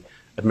on the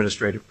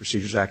Administrative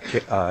Procedures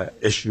Act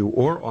issue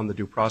or on the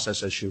due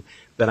process issue,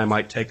 then I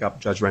might take up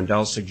Judge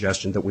Rendell's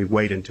suggestion that we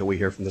wait until we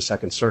hear from the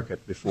Second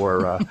Circuit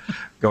before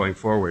going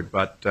forward.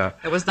 But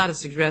that was not a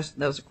suggestion,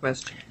 that was a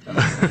question.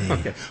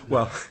 Okay.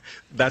 Well,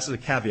 that's the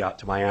caveat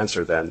to my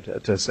answer then,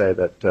 to say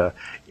that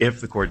if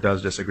the court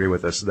does disagree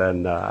with us,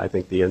 then I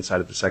think the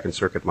insight of the Second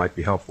Circuit might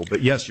be helpful.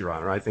 But yes, Your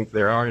Honor, I think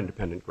there are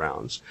independent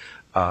grounds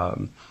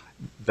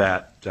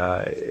that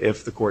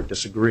if the court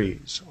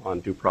disagrees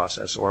on due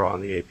process or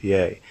on the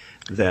APA,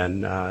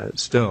 then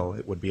still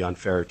it would be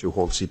unfair to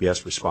hold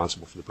CBS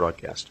responsible for the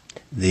broadcast.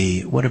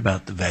 What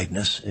about the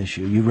vagueness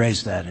issue? You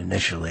raised that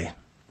initially.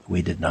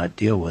 We did not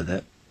deal with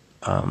it.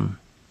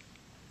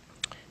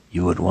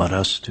 You would want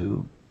us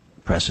to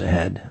press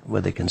ahead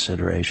with a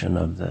consideration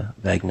of the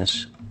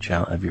vagueness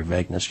of your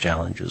vagueness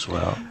challenge as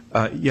well?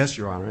 Yes,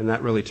 Your Honor, and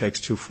that really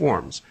takes two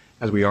forms.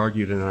 As we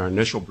argued in our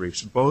initial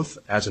briefs, both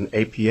as an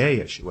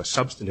APA issue, a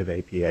substantive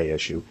APA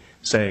issue,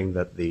 saying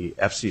that the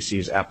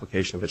FCC's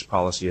application of its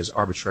policy is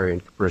arbitrary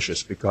and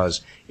capricious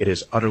because it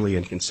is utterly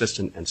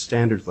inconsistent and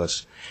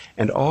standardless,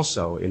 and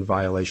also in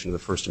violation of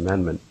the First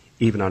Amendment,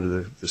 even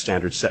under the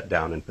standards set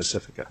down in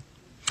Pacifica.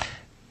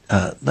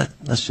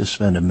 Let's just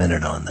spend a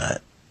minute on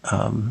that.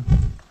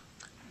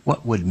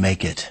 What would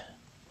make it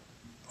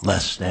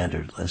less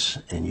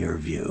standardless in your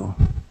view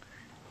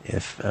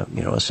if,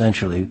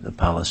 essentially the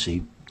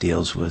policy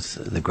deals with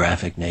the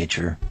graphic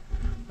nature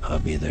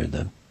of either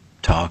the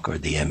talk or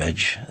the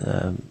image,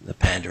 the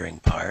pandering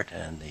part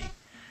and the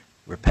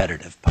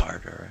repetitive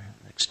part, or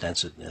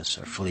extensiveness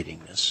or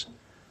fleetingness.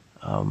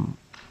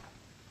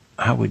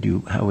 How would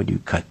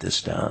you cut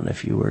this down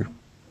if you were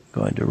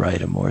going to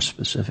write a more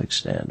specific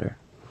standard?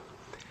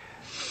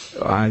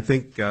 I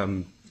think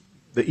the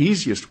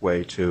easiest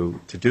way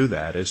to do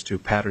that is to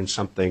pattern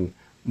something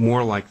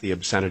more like the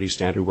obscenity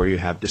standard, where you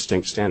have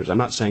distinct standards. I'm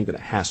not saying that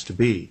it has to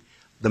be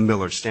the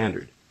Miller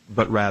standard,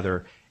 but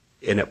rather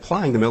in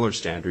applying the Miller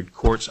standard,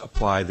 courts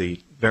apply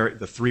the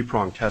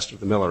three-pronged test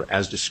of the Miller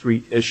as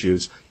discrete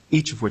issues,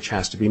 each of which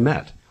has to be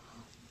met.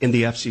 In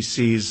the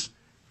FCC's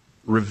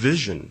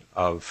revision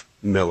of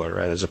Miller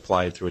as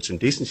applied through its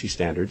indecency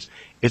standards,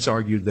 it's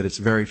argued that its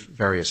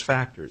various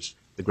factors,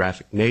 the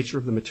graphic nature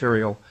of the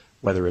material,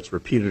 whether it's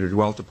repeated or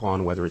dwelt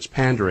upon, whether it's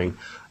pandering,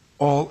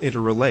 all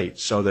interrelate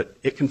so that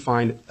it can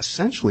find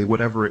essentially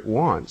whatever it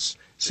wants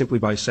simply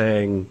by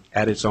saying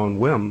at its own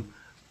whim,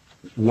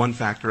 one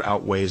factor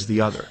outweighs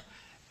the other.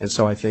 And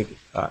so I think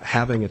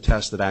having a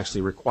test that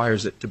actually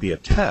requires it to be a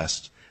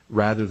test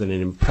rather than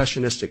an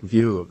impressionistic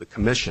view of the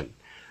commission,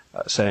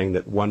 saying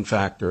that one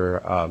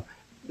factor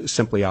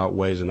simply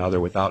outweighs another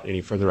without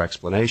any further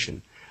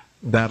explanation,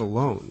 that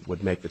alone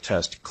would make the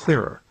test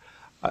clearer.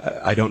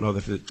 I don't know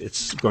that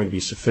it's going to be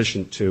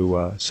sufficient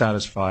to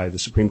satisfy the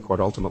Supreme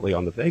Court ultimately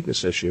on the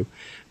vagueness issue,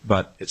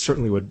 but it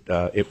certainly would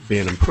be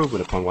an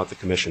improvement upon what the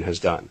Commission has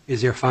done.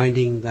 Is there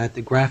finding that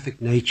the graphic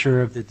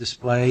nature of the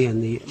display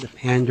and the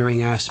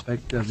pandering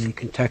aspect of the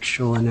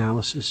contextual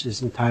analysis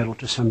is entitled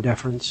to some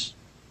deference?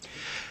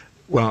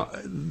 Well,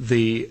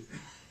 the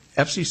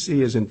FCC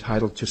is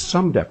entitled to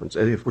some deference.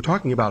 If we're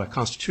talking about a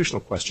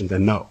constitutional question,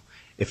 then no.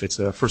 If it's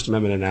a First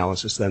Amendment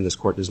analysis, then this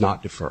Court does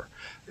not defer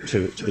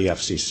to the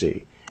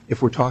FCC.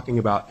 If we're talking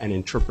about an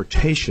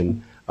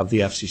interpretation of the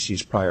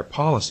FCC's prior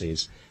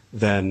policies,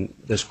 then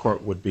this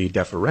Court would be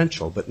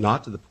deferential, but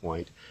not to the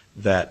point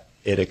that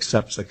it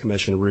accepts a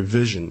Commission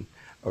revision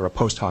or a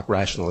post hoc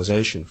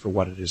rationalization for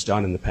what it has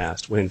done in the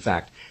past, when in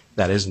fact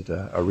that isn't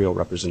a real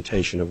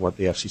representation of what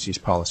the FCC's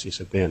policies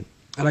have been.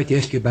 I'd like to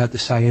ask you about the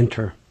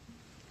scienter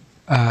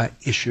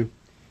issue.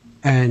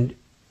 And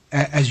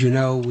as you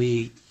know,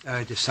 we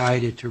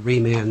decided to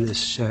remand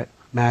this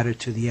matter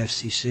to the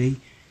FCC,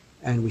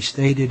 and we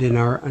stated in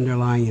our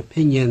underlying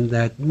opinion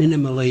that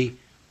minimally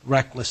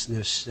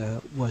recklessness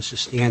was a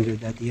standard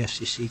that the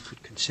FCC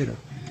could consider.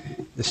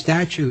 The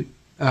statute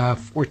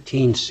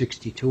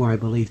 1462, I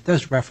believe,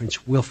 does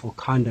reference willful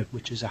conduct,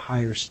 which is a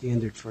higher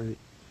standard for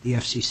the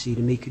FCC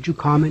to meet. Could you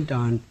comment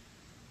on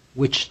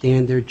which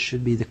standard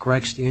should be the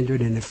correct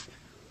standard, and if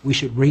we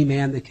should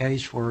remand the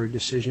case for a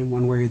decision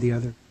one way or the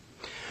other?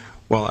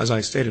 Well, as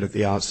I stated at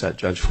the outset,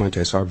 Judge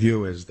Fuentes, our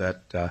view is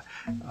that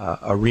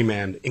a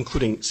remand,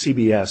 including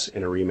CBS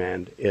in a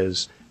remand,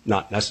 is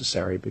not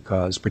necessary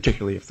because,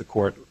 particularly if the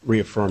Court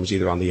reaffirms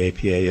either on the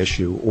APA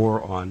issue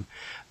or on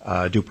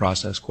due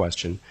process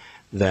question,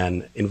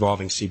 then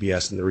involving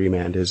CBS in the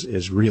remand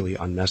is really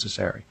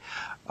unnecessary.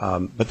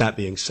 But that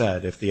being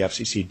said, if the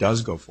FCC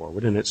does go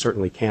forward, and it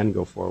certainly can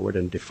go forward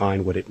and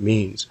define what it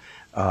means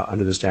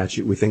under the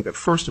statute, we think that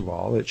first of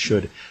all it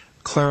should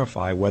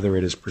clarify whether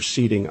it is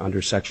proceeding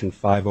under Section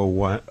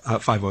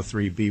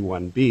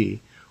 503B1B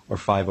or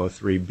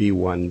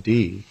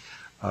 503B1D,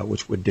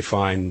 which would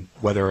define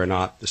whether or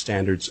not the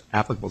standards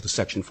applicable to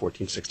Section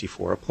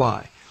 1464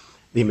 apply.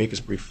 The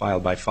amicus brief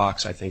filed by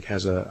Fox, I think,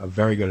 has a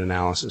very good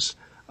analysis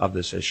of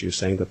this issue,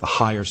 saying that the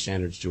higher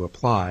standards do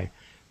apply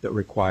that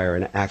require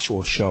an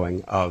actual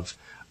showing of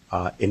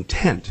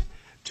intent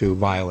to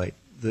violate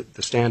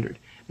the standard.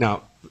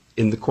 Now,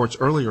 in the court's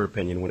earlier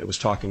opinion, when it was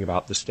talking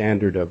about the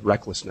standard of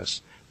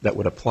recklessness that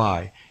would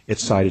apply, it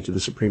cited to the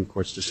Supreme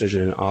Court's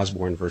decision in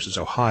Osborne versus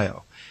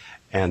Ohio,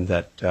 and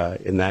that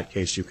in that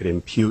case you could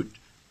impute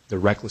the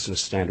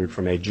recklessness standard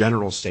from a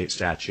general state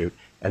statute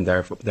and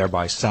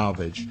thereby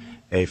salvage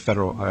a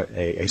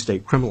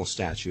state criminal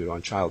statute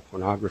on child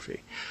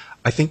pornography.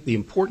 I think the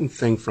important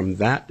thing from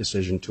that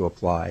decision to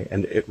apply,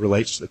 and it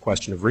relates to the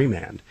question of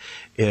remand,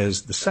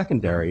 is the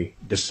secondary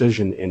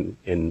decision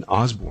in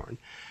Osborne,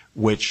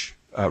 which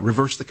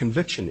reversed the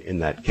conviction in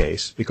that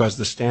case because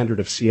the standard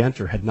of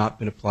scienter had not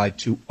been applied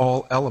to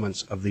all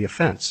elements of the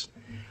offense.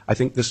 I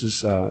think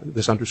this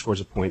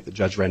underscores a point that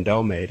Judge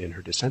Rendell made in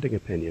her dissenting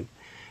opinion,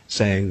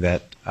 saying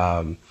that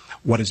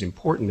what is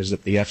important is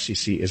that the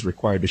FCC is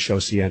required to show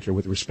scienter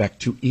with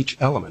respect to each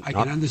element. I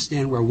can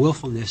understand where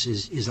willfulness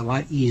is a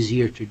lot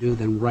easier to do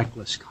than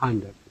reckless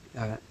conduct.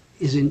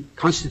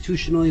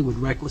 Constitutionally, would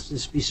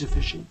recklessness be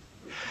sufficient?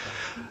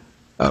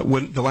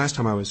 The last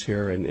time I was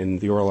here in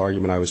the oral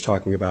argument, I was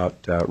talking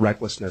about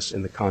recklessness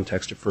in the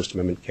context of First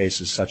Amendment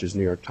cases such as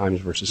New York Times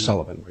versus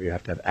Sullivan, where you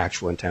have to have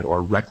actual intent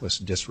or reckless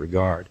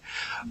disregard.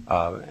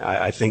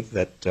 I think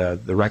that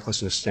the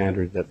recklessness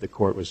standard that the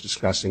court was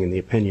discussing in the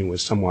opinion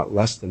was somewhat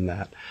less than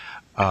that.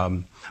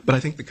 But I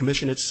think the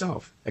commission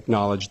itself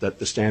acknowledged that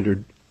the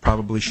standard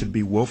probably should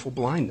be willful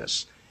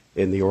blindness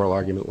in the oral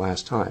argument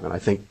last time. And I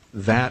think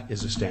that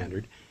is a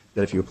standard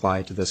that if you apply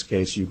it to this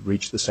case, you'd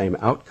reach the same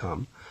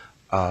outcome.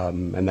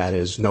 And that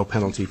is no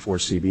penalty for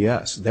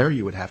CBS. There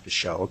you would have to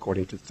show,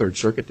 according to Third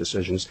Circuit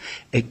decisions,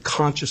 a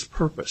conscious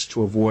purpose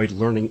to avoid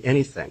learning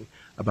anything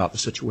about the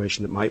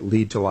situation that might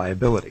lead to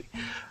liability.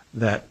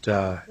 That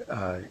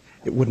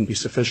it wouldn't be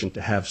sufficient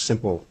to have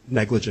simple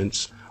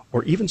negligence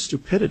or even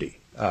stupidity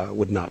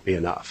would not be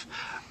enough.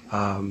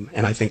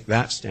 And I think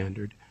that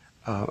standard,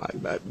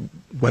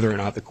 whether or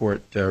not the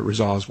court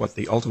resolves what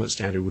the ultimate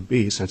standard would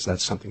be, since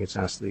that's something it's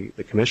asked the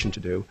commission to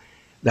do,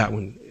 that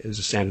one is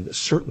a standard that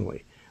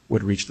certainly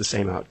would reach the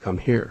same outcome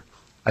here.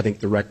 I think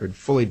the record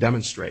fully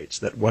demonstrates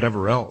that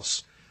whatever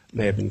else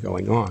may have been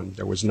going on,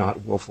 there was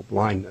not willful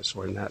blindness,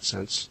 or in that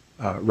sense,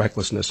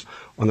 recklessness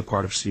on the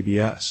part of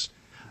CBS.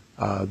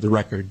 The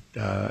record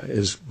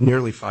is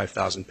nearly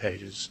 5,000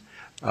 pages.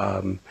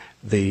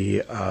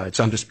 It's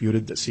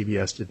undisputed that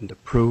CBS didn't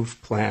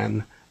approve,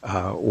 plan,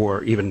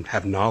 or even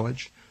have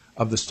knowledge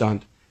of the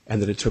stunt,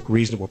 and that it took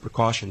reasonable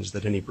precautions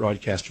that any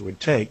broadcaster would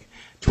take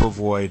to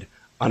avoid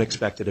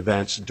unexpected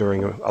events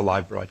during a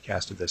live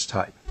broadcast of this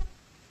type.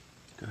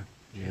 Good.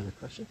 Any other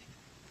questions?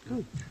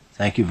 Good.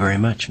 Thank you very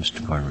much, Mr.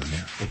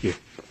 Kornrever. Thank you.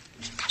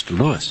 Mr.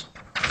 Lewis.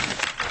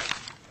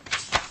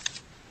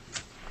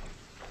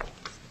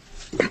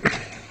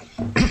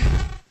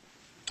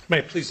 May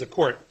it please the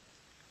Court.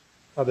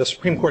 The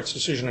Supreme Court's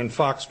decision in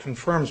Fox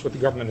confirms what the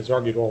government has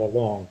argued all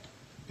along.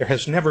 There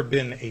has never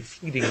been a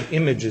fleeting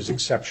images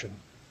exception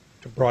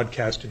to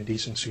broadcast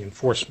indecency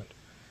enforcement.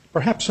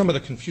 Perhaps some of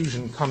the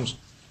confusion comes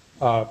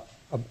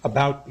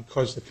about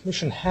because the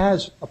Commission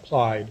has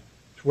applied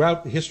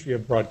throughout the history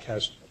of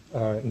broadcast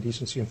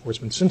indecency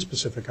enforcement since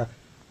Pacifica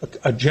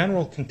a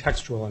general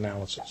contextual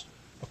analysis,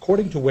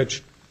 according to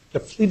which the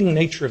fleeting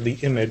nature of the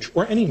image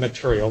or any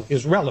material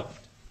is relevant.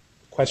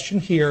 The question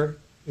here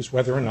is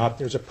whether or not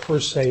there's a per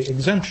se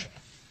exemption.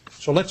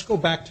 So let's go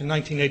back to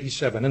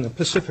 1987 in the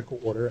Pacifica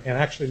Order and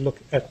actually look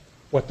at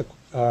what the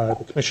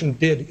Commission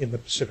did in the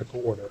Pacifica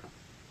Order.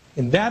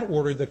 In that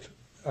order,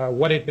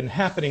 what had been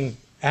happening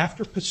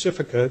after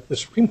Pacifica, the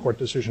Supreme Court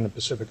decision of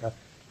Pacifica,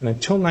 and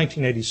until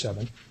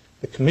 1987,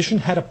 the Commission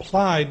had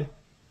applied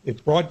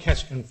its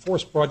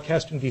enforced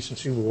broadcast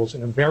indecency rules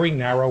in a very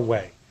narrow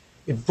way.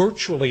 It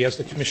virtually, as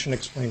the Commission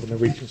explained in the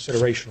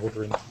reconsideration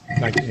order in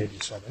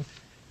 1987,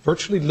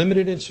 virtually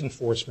limited its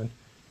enforcement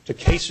to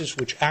cases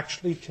which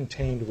actually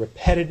contained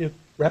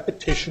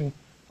repetition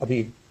of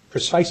the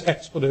precise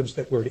expletives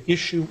that were at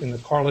issue in the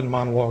Carlin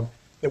monologue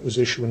that was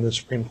issued in the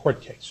Supreme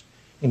Court case.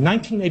 In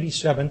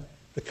 1987,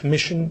 the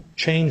Commission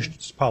changed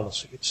its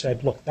policy. It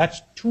said, look,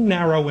 that's too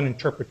narrow an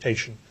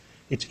interpretation.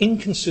 It's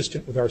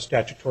inconsistent with our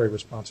statutory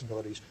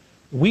responsibilities.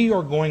 We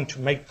are going to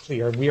make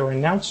clear, we are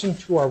announcing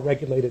to our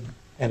regulated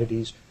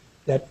entities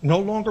that no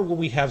longer will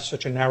we have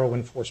such a narrow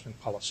enforcement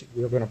policy.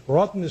 We are going to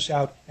broaden this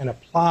out and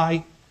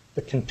apply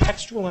the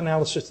contextual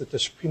analysis that the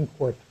Supreme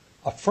Court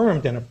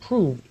affirmed and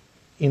approved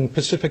in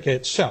Pacifica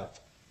itself,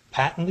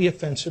 patently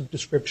offensive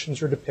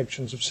descriptions or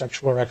depictions of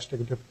sexual or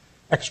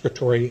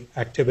excretory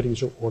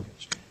activities or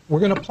organs. We're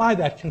going to apply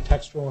that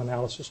contextual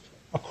analysis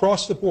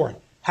across the board.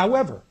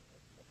 However,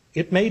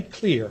 it made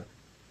clear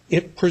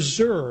it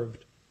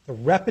preserved the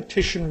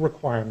repetition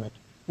requirement,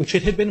 which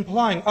it had been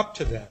applying up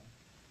to then,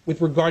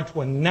 with regard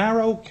to a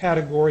narrow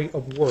category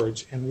of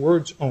words and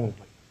words only,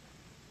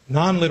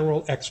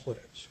 non-literal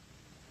expletives.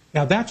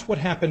 Now, that's what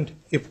happened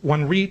if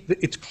one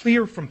it's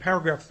clear from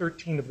paragraph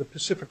 13 of the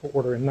Pacifica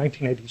Order in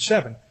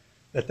 1987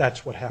 that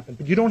that's what happened.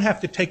 But you don't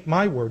have to take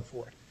my word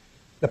for it.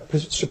 The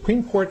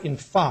Supreme Court in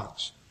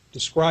Fox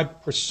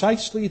described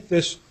precisely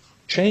this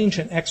change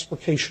and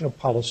explication of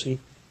policy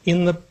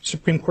in the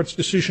Supreme Court's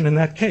decision in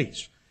that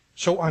case.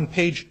 So on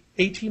page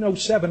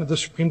 1807 of the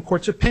Supreme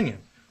Court's opinion.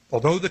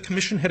 Although the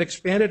Commission had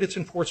expanded its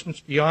enforcements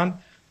beyond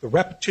the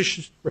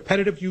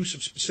repetitive use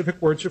of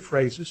specific words or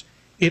phrases,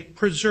 it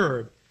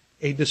preserved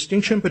a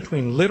distinction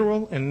between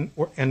literal and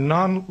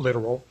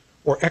non-literal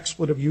or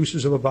expletive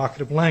uses of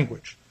evocative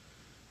language.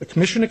 The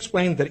Commission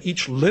explained that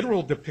each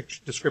literal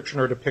description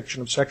or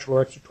depiction of sexual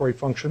or excitatory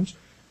functions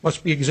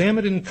must be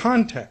examined in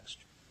context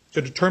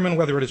to determine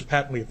whether it is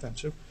patently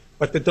offensive,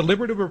 but the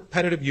deliberative or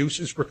repetitive use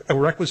is a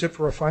requisite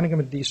for a finding of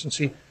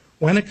indecency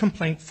when a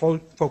complaint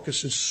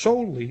focuses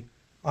solely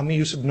on the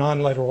use of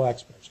non-literal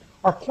expletives.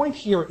 Our point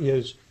here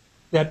is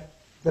that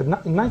in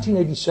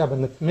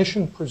 1987, the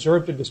Commission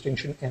preserved a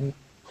distinction and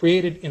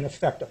created, in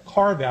effect, a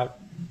carve-out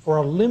for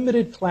a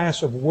limited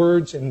class of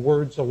words and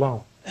words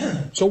alone.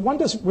 So one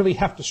doesn't really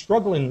have to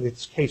struggle in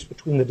this case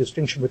between the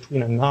distinction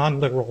between a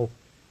non-literal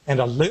and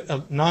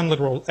a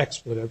non-literal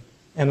expletive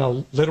and a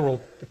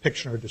literal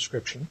depiction or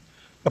description.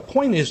 The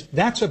point is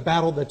that's a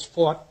battle that's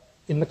fought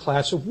in the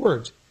class of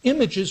words.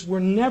 Images were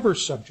never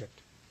subject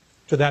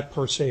to that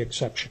per se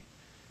exception.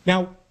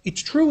 Now,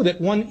 it's true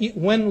that when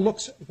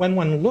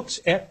one looks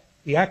at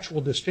the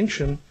actual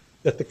distinction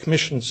that the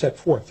Commission set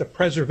forth, the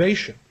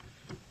preservation,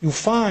 you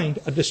find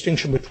a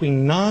distinction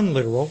between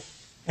non-literal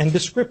and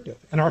descriptive.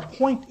 And our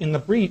point in the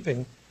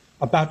briefing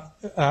about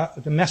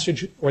the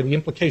message or the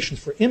implications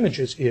for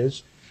images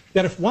is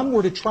that if one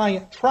were to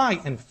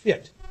try and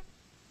fit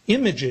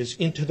images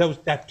into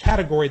that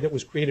category that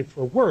was created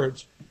for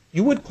words,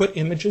 you would put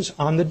images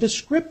on the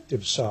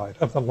descriptive side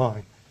of the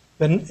line,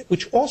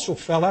 which also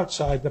fell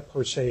outside the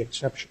per se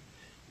exception.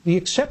 The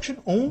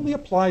exception only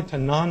applied to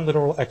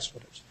non-literal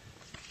expletives.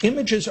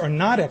 Images are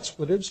not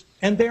expletives,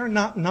 and they are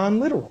not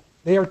non-literal.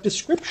 They are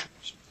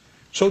descriptions.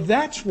 So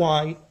that's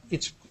why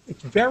it's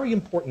very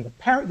important.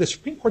 The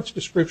Supreme Court's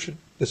description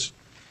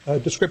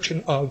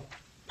of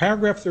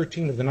paragraph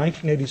 13 of the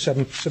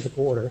 1987 Pacific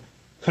Order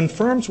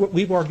confirms what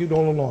we've argued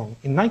all along.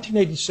 In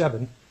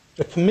 1987,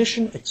 the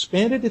Commission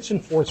expanded its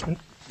enforcement.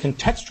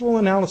 Contextual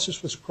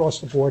analysis was across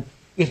the board.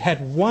 It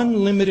had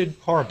one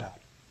limited carve-out.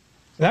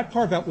 That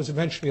carve-out was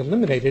eventually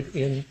eliminated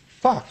in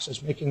Fox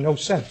as making no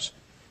sense.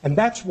 And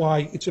that's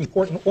why it's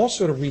important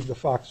also to read the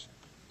Fox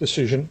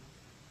decision,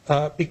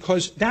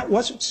 because that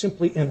wasn't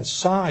simply an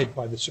aside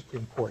by the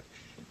Supreme Court.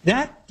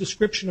 That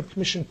description of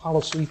Commission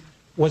policy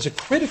was a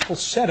critical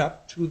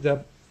setup to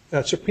the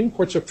Supreme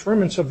Court's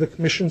affirmance of the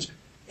Commission's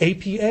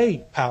APA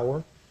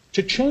power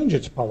to change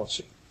its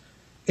policy.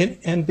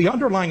 And the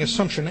underlying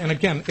assumption, and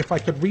again, if I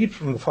could read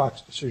from the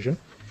Fox decision,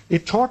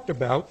 it talked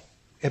about,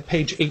 at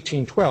page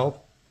 1812,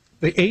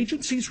 the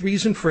agency's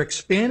reason for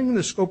expanding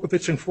the scope of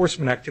its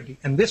enforcement activity,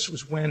 and this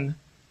was when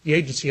the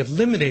agency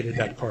eliminated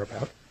that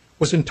carve-out,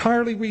 was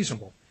entirely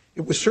reasonable.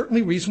 It was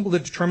certainly reasonable to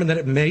determine that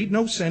it made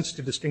no sense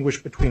to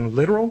distinguish between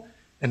literal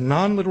and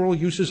non-literal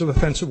uses of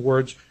offensive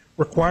words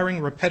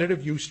requiring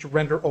repetitive use to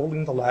render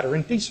only the latter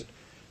indecent.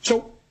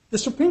 So the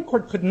Supreme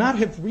Court could not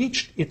have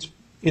reached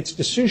its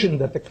decision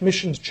that the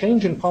Commission's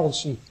change in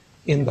policy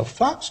in the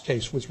Fox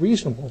case was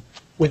reasonable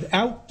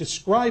without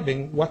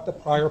describing what the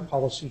prior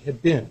policy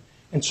had been.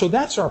 And so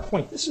that's our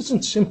point. This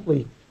isn't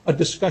simply a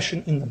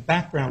discussion in the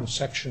background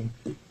section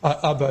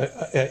of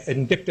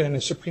an dicta in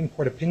a Supreme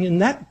Court opinion.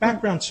 That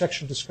background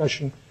section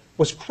discussion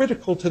was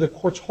critical to the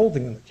Court's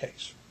holding in the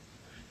case.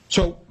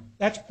 So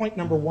that's point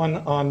number one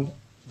on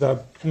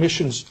the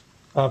Commission's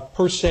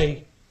per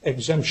se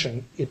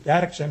exemption.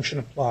 That exemption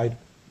applied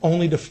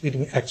only to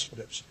fleeting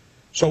expletives.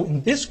 So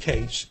in this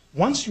case,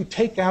 once you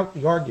take out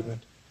the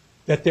argument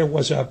that there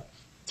was a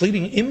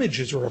fleeting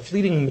images or a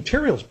fleeting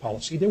materials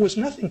policy, there was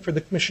nothing for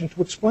the Commission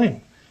to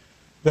explain.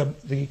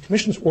 The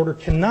Commission's order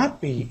cannot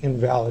be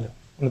invalid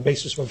on the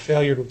basis of a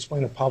failure to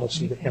explain a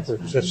policy that never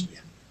existed.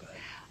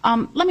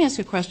 Let me ask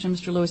you a question,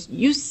 Mr. Lewis.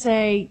 You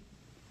say,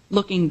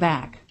 looking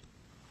back,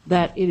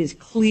 that it is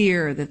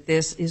clear that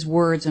this is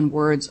words and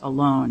words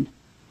alone.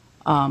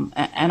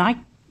 And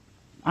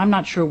I'm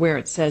not sure where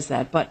it says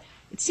that, but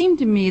it seemed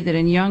to me that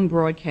in Young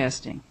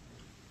Broadcasting,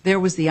 there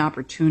was the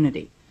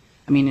opportunity.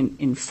 I mean,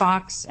 in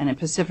Fox and in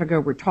Pacifica,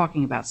 we're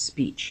talking about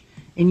speech.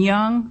 In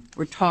Young,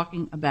 we're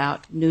talking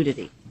about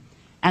nudity.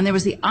 And there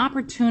was the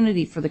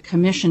opportunity for the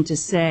Commission to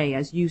say,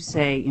 as you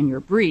say in your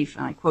brief,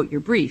 and I quote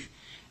your brief,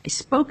 a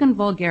spoken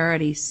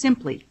vulgarity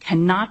simply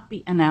cannot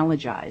be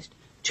analogized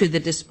to the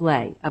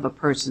display of a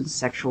person's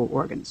sexual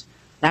organs.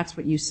 That's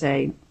what you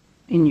say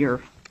in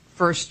your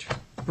first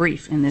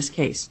brief in this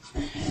case.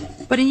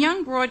 But in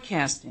Young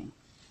Broadcasting,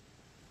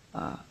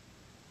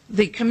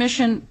 the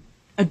Commission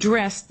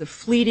addressed the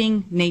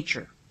fleeting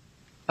nature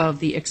of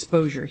the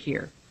exposure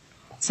here,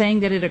 saying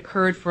that it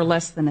occurred for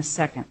less than a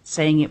second,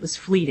 saying it was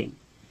fleeting.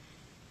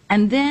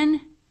 And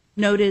then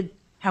noted,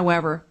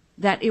 however,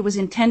 that it was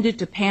intended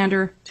to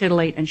pander,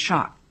 titillate, and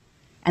shock.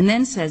 And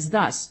then says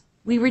thus,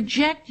 we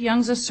reject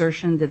Young's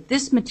assertion that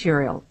this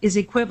material is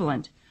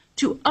equivalent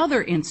to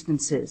other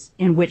instances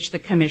in which the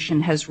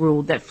Commission has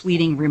ruled that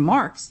fleeting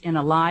remarks in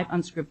a live,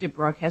 unscripted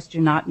broadcast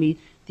do not meet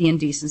the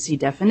indecency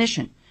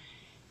definition.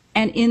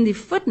 And in the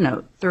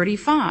footnote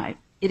 35,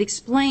 it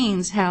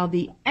explains how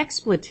the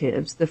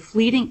expletives, the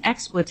fleeting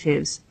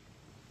expletives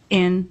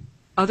in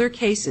other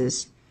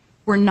cases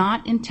were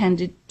not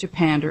intended to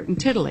pander and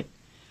titillate.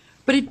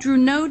 But it drew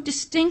no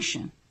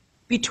distinction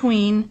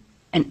between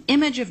an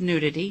image of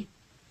nudity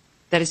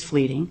that is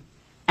fleeting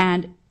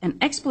and an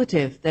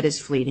expletive that is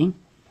fleeting,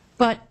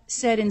 but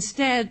said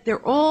instead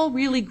they're all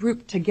really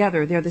grouped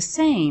together. They're the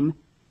same,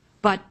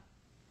 but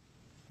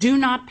do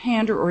not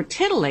pander or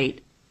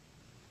titillate,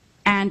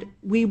 and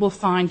we will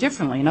find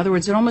differently. In other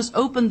words, it almost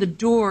opened the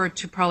door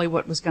to probably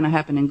what was going to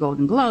happen in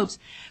Golden Globes,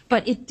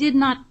 but it did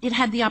not, it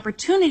had the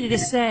opportunity to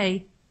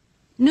say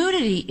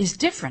nudity is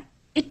different.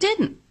 It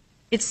didn't.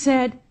 It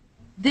said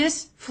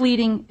this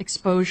fleeting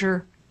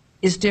exposure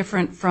is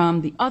different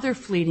from the other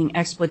fleeting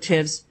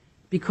expletives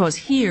because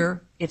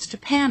here it's to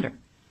pander.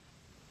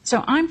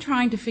 So I'm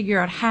trying to figure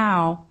out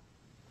how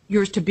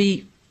yours to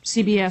be,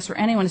 CBS or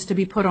anyone is to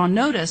be put on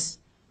notice,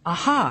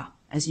 aha,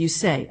 as you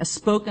say, a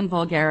spoken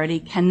vulgarity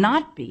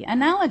cannot be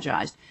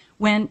analogized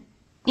when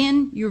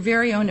in your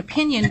very own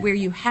opinion where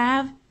you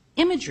have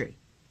imagery,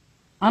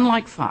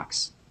 unlike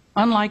Fox,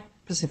 unlike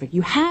Pacific,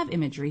 you have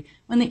imagery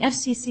when the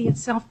FCC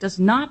itself does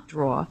not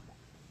draw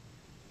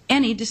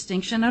any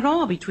distinction at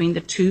all between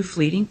the two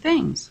fleeting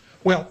things.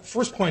 Well,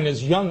 first point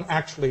is Young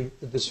actually,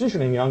 the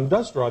decision in Young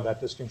does draw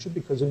that distinction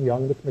because in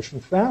Young the commission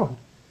found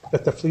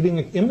that the fleeting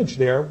image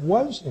there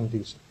was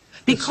indecent.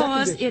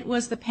 Because it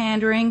was the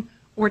pandering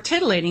or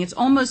titillating. It's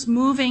almost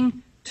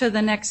moving to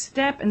the next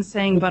step and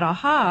saying, but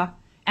aha,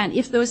 and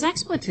if those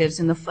expletives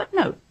in the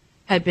footnote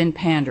had been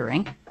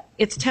pandering,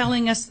 it's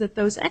telling us that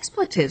those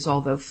expletives,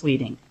 although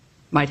fleeting,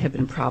 might have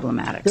been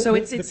problematic. So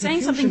it's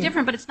saying something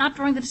different, but it's not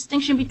drawing the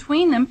distinction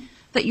between them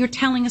that you're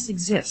telling us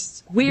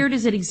exists. Where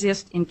does it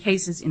exist in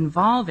cases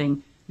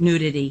involving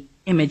nudity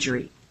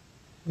imagery?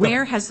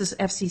 Where has this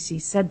FCC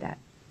said that?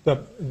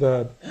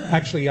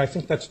 Actually, I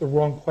think that's the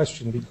wrong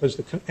question because,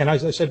 and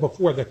as I said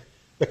before, the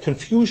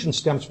confusion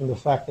stems from the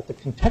fact that the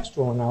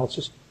contextual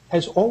analysis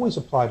has always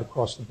applied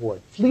across the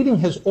board. Fleeting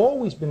has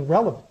always been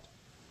relevant.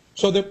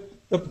 So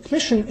the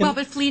commission... Well,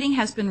 but fleeting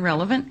has been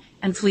relevant,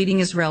 and fleeting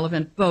is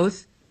relevant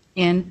both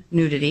in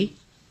nudity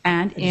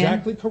and in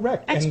exactly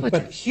correct.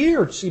 But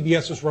here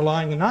CBS is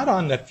relying not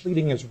on that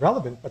fleeting is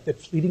relevant, but that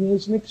fleeting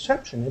is an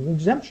exception, an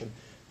exemption,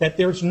 that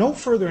there's no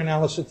further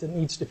analysis that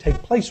needs to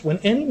take place when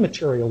any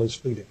material is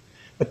fleeting.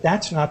 But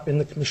that's not been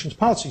the commission's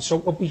policy. So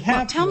what we have...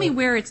 Well, tell me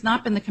where it's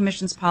not been the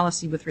commission's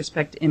policy with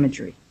respect to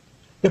imagery.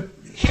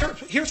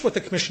 Here's what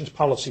the commission's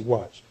policy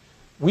was.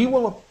 We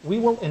will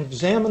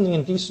examine the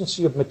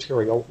indecency of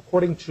material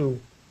according to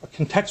a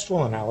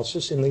contextual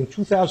analysis. In the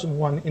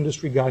 2001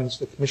 industry guidance,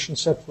 the commission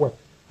set forth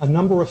a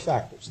number of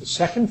factors. The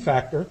second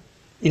factor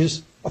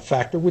is a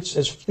factor which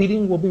says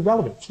fleeting will be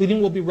relevant.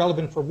 Fleeting will be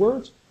relevant for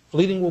words.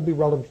 Fleeting will be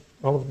relevant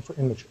for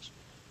images.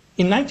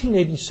 In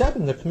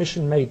 1987, the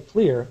commission made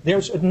clear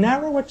there's a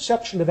narrow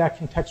exception to that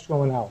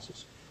contextual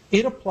analysis.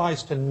 It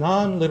applies to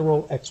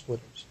non-literal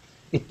expletives.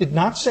 It did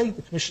not say,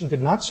 the commission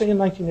did not say in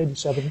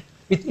 1987,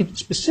 it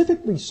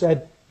specifically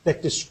said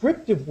that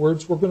descriptive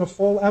words were going to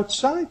fall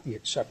outside the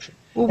exception.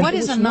 Well, what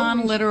is a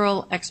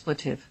non-literal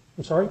expletive?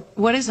 I'm sorry?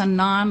 What is a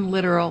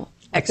non-literal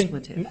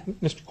expletive? I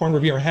think Mr.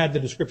 Kornrevier had the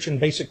description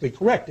basically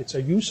correct. It's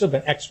a use of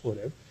an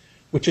expletive,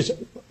 which is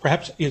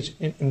perhaps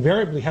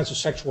invariably has a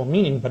sexual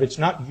meaning, but it's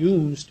not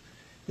used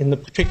in the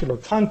particular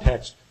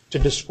context to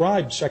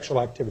describe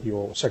sexual activity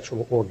or a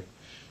sexual organ.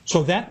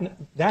 So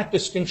that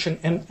distinction,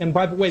 and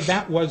by the way,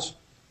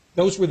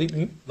 those were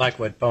the... Like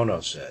what Bono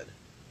said.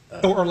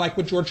 Or like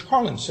what George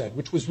Carlin said,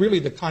 which was really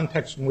the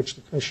context in which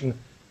the commission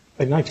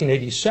in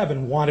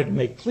 1987 wanted to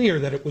make clear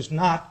that it was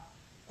not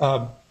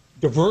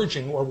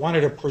diverging or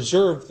wanted to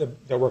preserve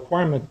the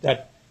requirement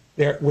that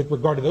with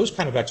regard to those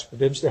kind of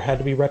expletives, there had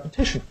to be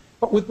repetition.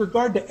 But with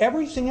regard to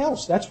everything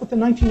else, that's what the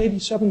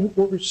 1987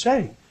 orders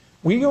say.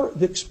 We are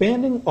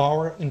expanding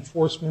our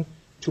enforcement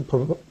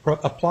to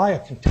apply a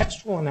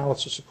contextual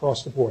analysis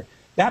across the board.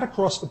 That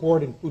across the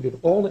board included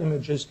all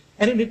images,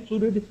 and it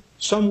included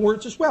some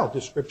words as well,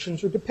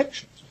 descriptions or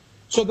depictions.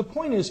 So the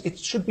point is,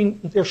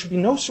 there should be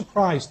no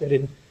surprise that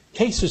in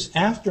cases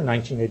after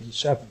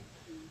 1987,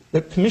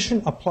 the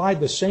commission applied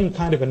the same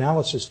kind of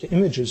analysis to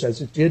images as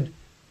it did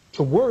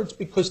to words,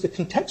 because the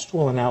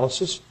contextual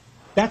analysis,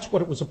 that's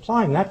what it was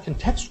applying. That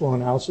contextual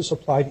analysis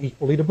applied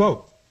equally to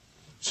both.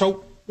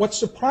 So what's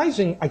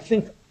surprising, I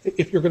think,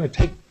 if you're going to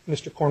take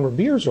Mr.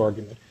 Kornrevier's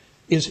argument,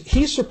 is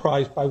he's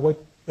surprised by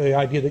the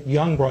idea that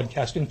Young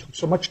Broadcasting took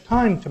so much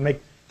time to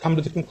come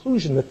to the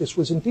conclusion that this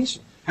was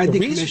indecent. Had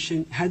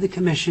the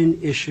commission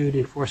issued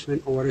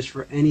enforcement orders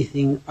for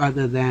anything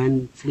other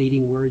than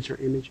fleeting words or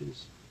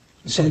images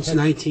since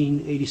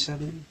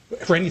 1987?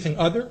 For anything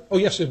other? Oh,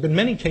 yes, there have been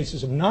many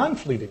cases of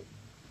non-fleeting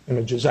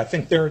images. I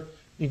think the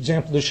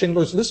example of the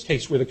Schindler's List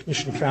case where the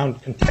commission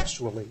found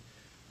contextually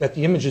that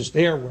the images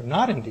there were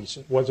not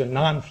indecent was a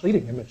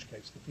non-fleeting image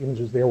case. That the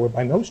images there were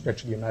by no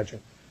stretch of the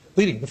imagination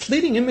fleeting. The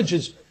fleeting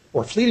images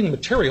or fleeting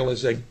material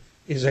is a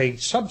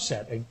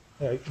subset,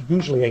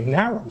 usually a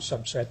narrow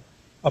subset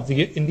of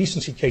the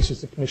indecency cases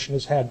the commission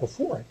has had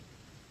before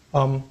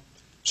it.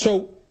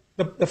 So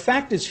the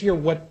fact is here,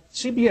 what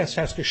CBS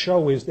has to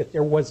show is that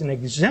there was an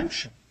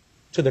exemption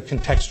to the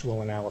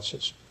contextual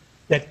analysis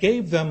that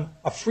gave them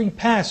a free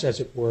pass, as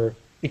it were,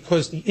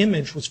 because the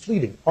image was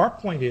fleeting. Our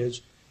point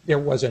is there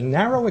was a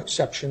narrow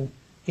exception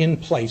in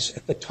place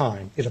at the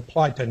time. It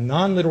applied to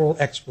non-literal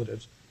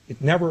expletives.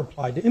 It never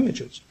applied to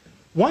images.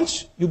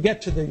 Once you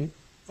get to the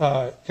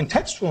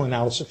contextual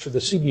analysis for the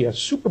CBS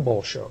Super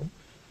Bowl show,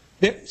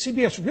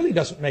 CBS really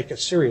doesn't make a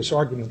serious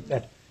argument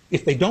that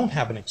if they don't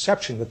have an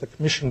exception, that the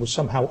commission was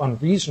somehow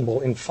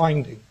unreasonable in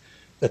finding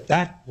that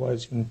that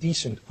was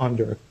indecent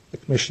under the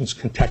commission's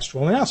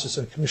contextual analysis.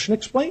 And the commission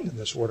explained in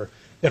this order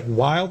that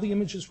while the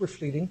images were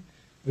fleeting,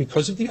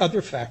 because of the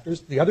other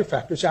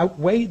factors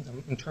outweighed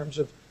them in terms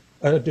of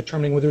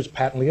determining whether it's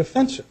patently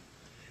offensive.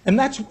 And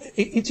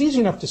it's easy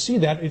enough to see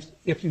that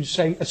if you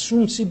say,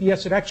 assume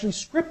CBS had actually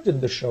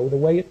scripted the show the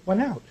way it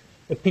went out.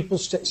 That people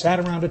sat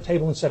around a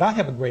table and said, I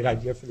have a great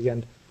idea for the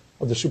end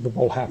of the Super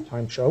Bowl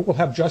halftime show. We'll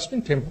have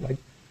Justin Timberlake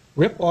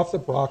rip off the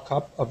bra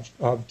cup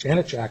of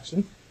Janet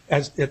Jackson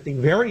at the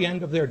very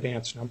end of their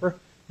dance number.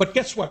 But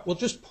guess what? We'll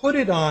just put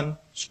it on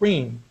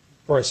screen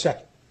for a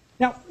second.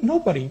 Now,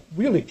 nobody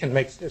really can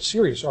make a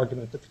serious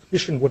argument that the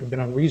commission would have been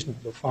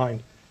unreasonable to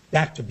find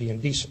that to be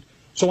indecent.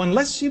 So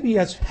unless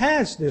CBS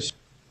has this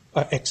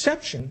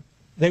exception,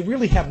 they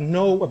really have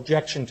no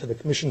objection to the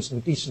commission's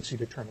indecency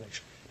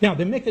determination. Now,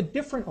 they make a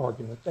different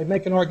argument. They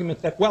make an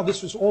argument that, well,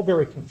 this was all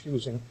very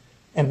confusing,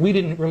 and we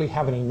didn't really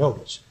have any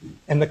notice.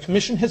 And the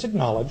commission has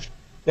acknowledged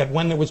that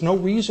when there was no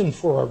reason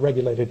for a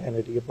regulated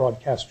entity, a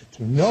broadcaster,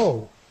 to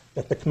know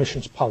that the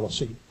commission's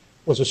policy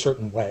was a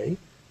certain way,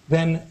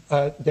 then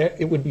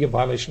it would be a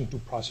violation of due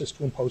process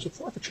to impose a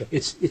forfeiture.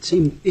 It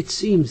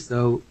seems,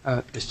 though,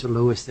 Mr.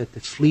 Lewis, that the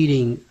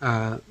fleeting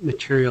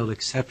material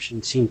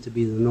exception seemed to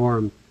be the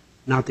norm,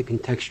 not the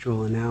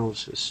contextual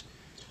analysis.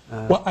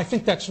 Well, I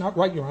think that's not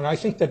right, Your Honor. I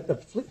think that the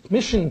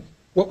commission,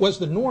 what was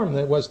the norm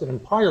was that in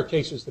prior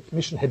cases the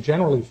commission had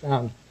generally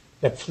found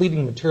that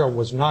fleeting material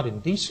was not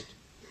indecent.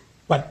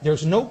 But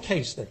there's no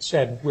case that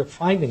said we're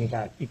finding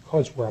that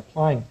because we're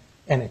applying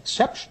an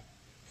exception.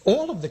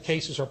 All of the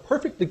cases are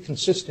perfectly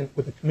consistent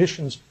with the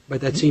commission's.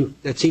 But that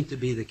seemed to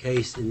be the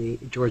case in the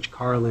George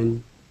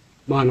Carlin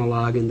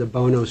monologue, in the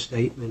Bono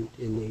statement,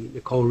 in the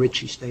Nicole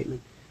Ritchie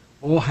statement,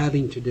 all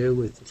having to do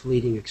with the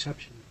fleeting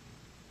exception,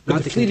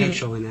 not the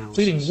contextual analysis.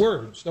 Fleeting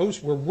words.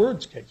 Those were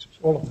words cases,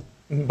 all of them.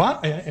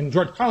 And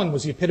George Carlin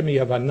was the epitome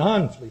of a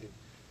non-fleeting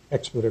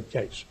expletive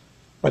case.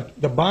 But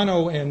the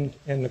Bono and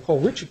Nicole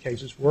Ritchie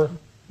cases were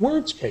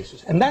words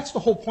cases. And that's the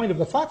whole point of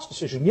the Fox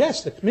decision.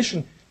 Yes, the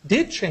commission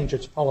did change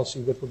its policy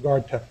with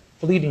regard to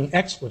fleeting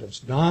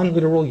expletives,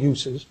 non-literal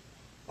uses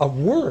of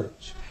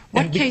words.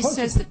 What case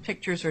says that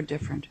pictures are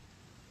different?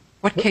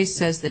 What case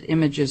says that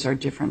images are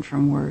different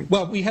from words?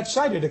 Well, we have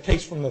cited a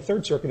case from the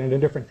Third Circuit in a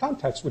different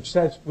context which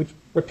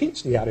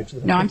repeats the adage.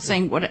 No, I'm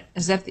saying,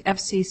 is that the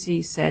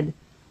FCC said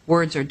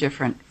words are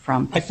different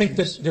from pictures? I think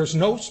that there's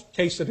no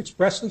case that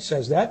expressly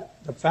says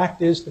that. The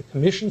fact is the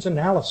commission's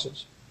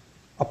analysis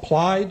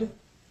applied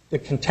the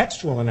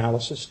contextual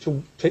analysis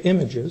to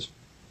images,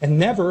 and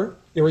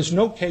there is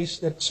no case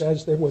that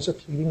says there was a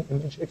fleeting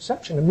image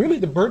exception. And really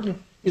the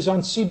burden is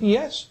on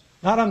CBS,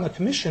 not on the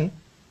commission.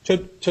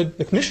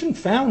 The commission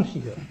found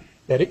here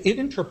that it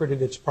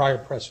interpreted its prior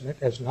precedent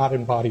as not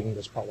embodying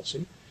this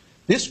policy.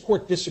 This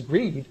court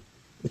disagreed.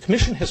 The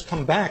commission has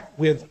come back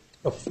with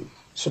the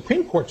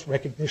Supreme Court's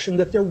recognition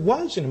that there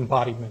was an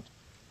embodiment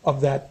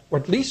of that, or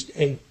at least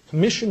a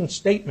commission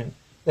statement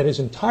that is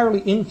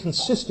entirely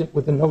inconsistent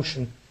with the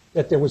notion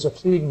that there was a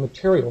fleeting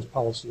materials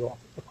policy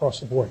across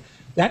the board.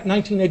 That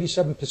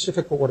 1987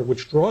 Pacific Order,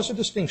 which draws a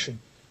distinction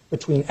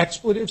between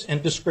expletives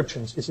and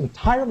descriptions, is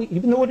entirely,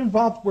 even though it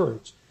involved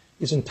words,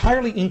 is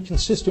entirely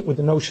inconsistent with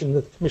the notion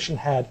that the commission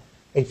had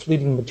a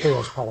fleeting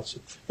materials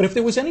policy. But if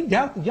there was any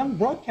doubt, the Young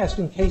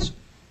Broadcasting case,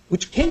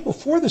 which came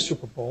before the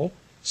Super Bowl,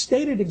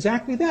 stated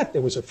exactly that.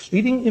 There was a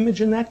fleeting image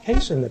in that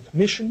case, and the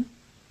commission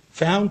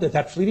found that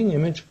that fleeting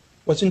image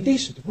was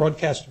indecent. The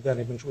broadcast of that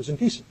image was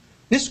indecent.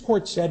 This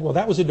court said, well,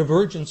 that was a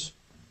divergence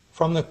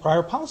from the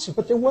prior policy,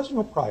 but there was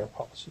no prior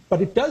policy.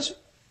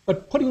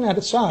 But putting that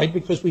aside,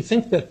 because we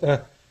think that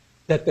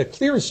the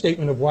clearest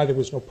statement of why there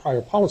was no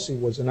prior policy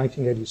was the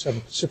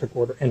 1987 Pacific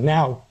Order, and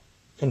now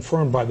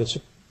confirmed by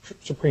the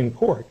Supreme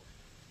Court,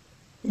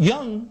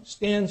 Young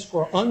stands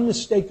for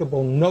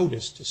unmistakable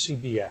notice to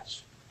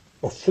CBS.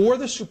 Before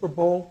the Super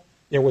Bowl,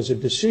 there was a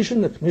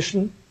decision the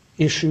commission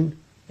issued,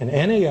 an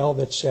NAL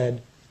that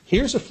said,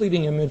 here's a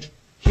fleeting image,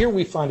 here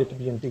we find it to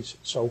be indecent.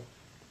 So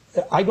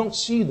I don't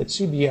see that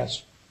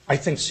CBS, I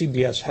think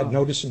CBS had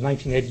noticed in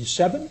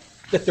 1987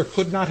 that there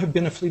could not have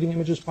been a fleeting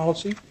images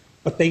policy,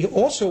 but they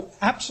also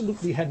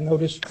absolutely had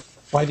noticed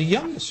by the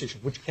Young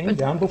decision, which came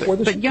down before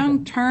the Super Bowl. But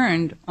Young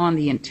turned on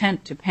the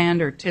intent to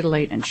pander,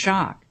 titillate, and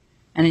shock.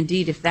 And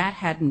indeed, if that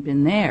hadn't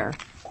been there,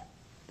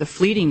 the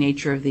fleeting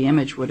nature of the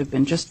image would have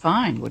been just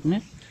fine, wouldn't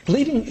it?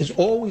 Fleeting is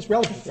always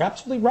relevant. You're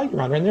absolutely right,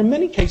 Your Honor. And there are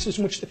many cases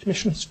in which the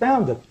commission has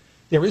found that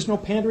there is no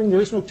pandering,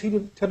 there is no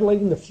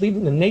titillating. The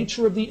fleeting, the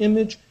nature of the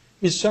image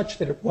is such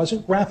that it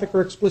wasn't graphic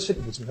or explicit.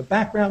 It was in the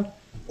background.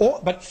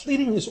 But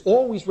fleeting is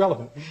always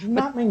relevant. We do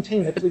not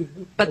maintain that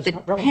fleeting But the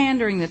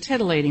pandering, the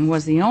titillating,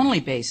 was the only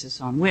basis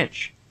on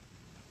which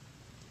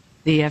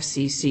the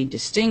FCC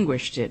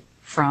distinguished it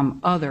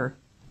from other,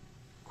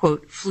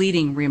 quote,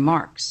 fleeting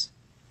remarks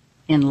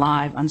in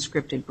live,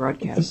 unscripted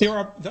broadcasts. There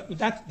are,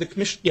 the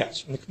commission,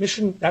 yes, and the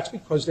commission, that's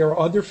because there are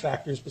other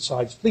factors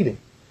besides fleeting.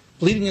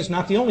 Fleeting is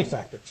not the only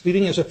factor.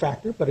 Fleeting is a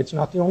factor, but it's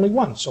not the only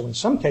one. So in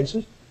some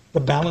cases, the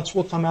balance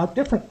will come out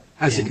differently.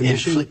 Has the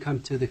commission come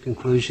to the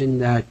conclusion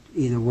that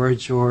either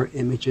words or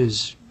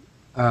images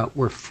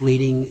were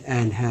fleeting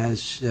and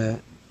has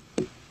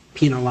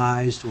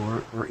penalized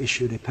or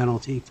issued a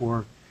penalty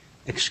for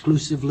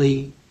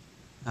exclusively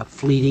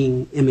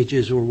fleeting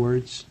images or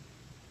words?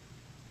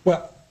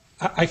 Well,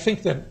 I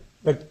think that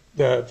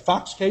the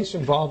Fox case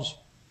involves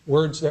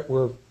words that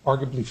were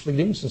arguably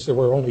fleeting, since there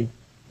were only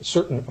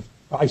certain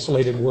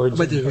isolated words.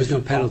 But there was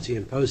no penalty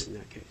imposed in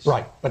that case.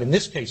 Right. But in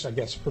this case, I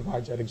guess,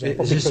 provides that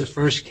example. Is this the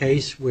first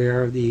case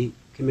where the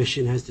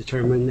commission has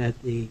determined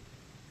that the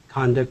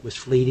conduct was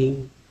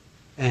fleeting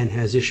and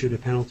has issued a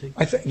penalty?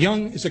 I think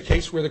Young is a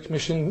case where the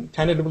commission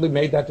tentatively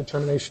made that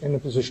determination in the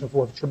position of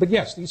forfeiture. But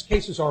yes, these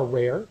cases are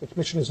rare. The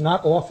commission is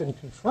not often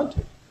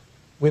confronted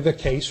with a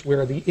case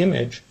where the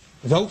image,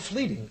 though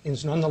fleeting,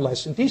 is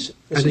nonetheless indecent.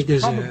 I think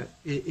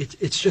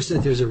it's just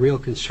that there's a real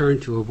concern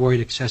to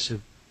avoid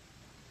excessive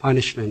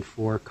punishment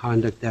for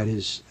conduct that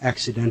is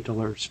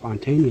accidental or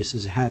spontaneous,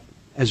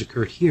 as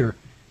occurred here.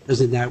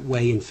 Doesn't that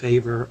weigh in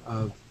favor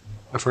of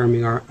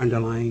affirming our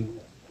underlying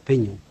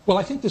opinion? Well,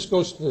 I think this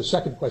goes to the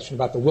second question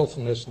about the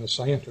willfulness and the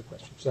scienter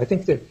questions. I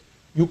think that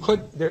you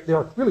could, there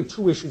are really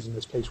two issues in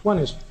this case. One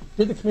is,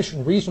 did the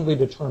commission reasonably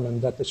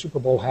determine that the Super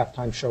Bowl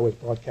halftime show as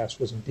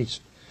broadcast was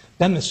indecent?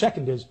 Then the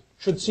second is,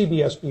 should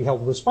CBS be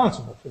held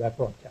responsible for that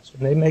broadcast?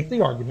 And they make the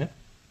argument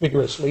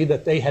vigorously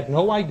that they had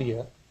no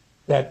idea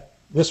that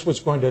this was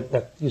going to,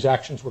 that these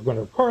actions were going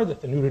to occur,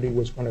 that the nudity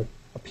was going to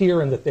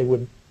appear, and that they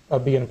would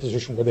be in a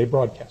position where they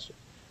broadcast it.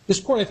 This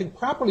court, I think,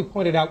 properly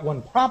pointed out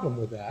one problem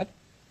with that,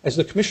 as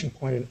the commission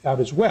pointed out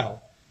as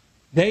well.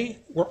 They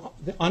were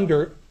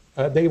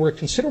they were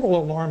considerable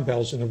alarm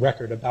bells in the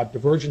record about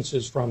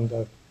divergences from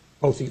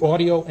both the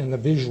audio and the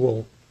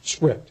visual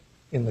script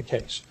in the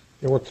case.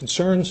 There were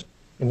concerns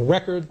in the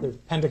record. The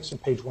appendix on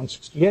page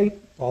 168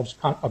 involves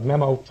a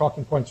memo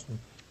talking points from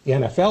the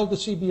NFL to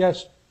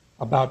CBS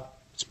about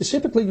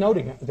specifically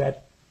noting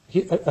that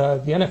the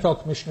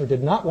NFL commissioner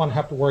did not want to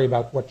have to worry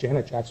about what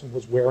Janet Jackson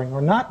was wearing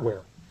or not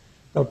wearing.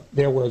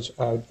 There was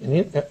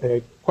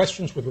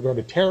questions with regard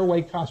to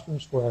tearaway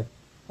costumes for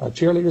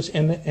cheerleaders,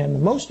 and the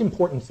most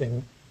important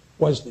thing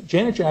was that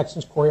Janet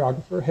Jackson's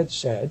choreographer had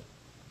said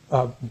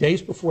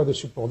days before the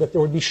Super Bowl that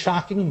there would be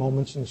shocking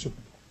moments in the Super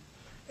Bowl.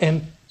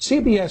 And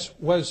CBS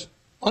was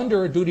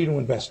under a duty to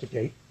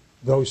investigate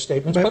those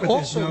statements,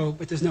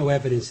 but there's no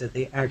evidence that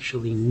they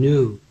actually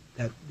knew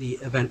that the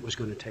event was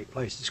going to take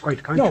place. It's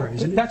quite contrary,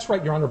 isn't it? That's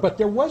right, Your Honor. But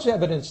there was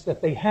evidence that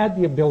they had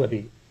the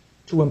ability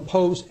to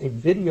impose a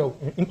video,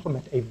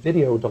 implement a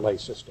video delay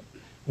system.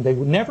 And they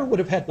never would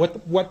have had,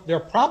 what their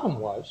problem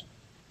was,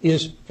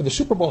 is for the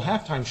Super Bowl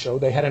halftime show,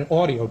 they had an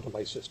audio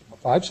delay system, a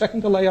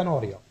 5-second delay on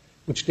audio,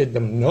 which did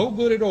them no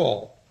good at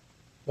all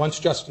once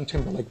Justin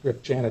Timberlake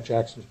ripped Janet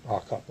Jackson's bra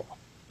cup off.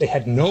 They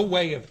had no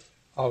way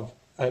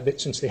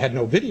since they had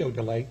no video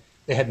delay,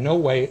 they had no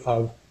way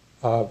of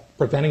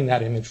preventing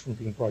that image from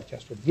being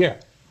broadcast over the air.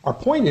 Our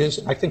point is,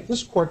 and I think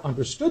this court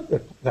understood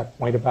that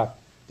point about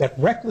that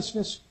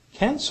recklessness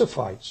can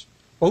suffice,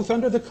 both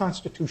under the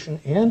Constitution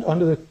and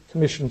under the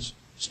Commission's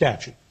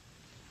statute,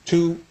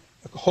 to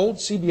hold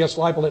CBS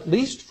liable at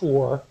least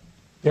for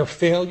their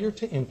failure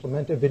to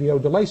implement a video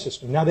delay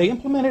system. Now, they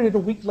implemented it a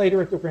week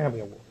later at the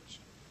Grammy Awards.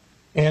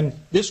 And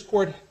this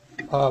court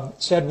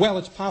said, well,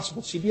 it's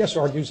possible. CBS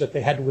argues that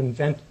they had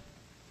to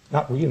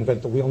not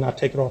reinvent the wheel, not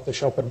take it off the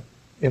shelf, but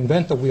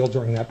invent the wheel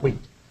during that week.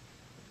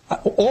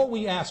 All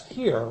we ask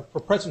here, for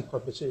present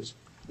purposes,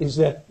 is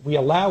that we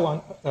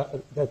allow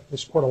that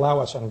this court allow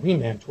us on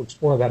remand to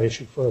explore that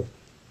issue further.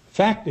 The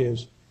fact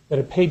is that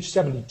at page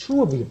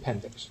 72 of the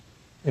appendix,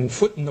 in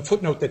the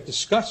footnote that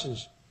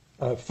discusses,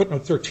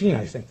 footnote 13,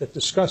 I think, that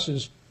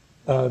discusses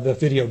the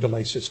video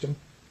delay system,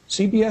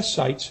 CBS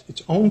cites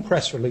its own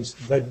press release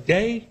the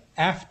day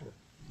after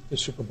the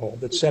Super Bowl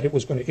that said it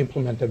was going to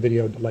implement a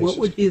video delay system. What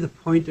would be the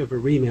point of a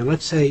remand?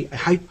 Let's say,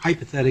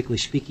 hypothetically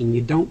speaking,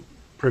 you don't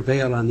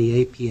prevail on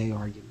the APA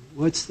argument.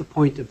 What's the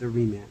point of the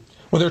remand?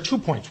 Well, there are 2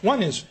 points.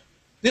 One is,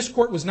 this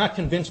court was not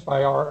convinced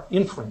by our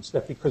inference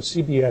that because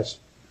CBS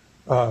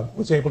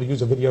was able to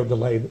use a video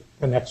delay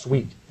the next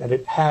week, that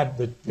it had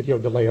the video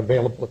delay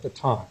available at the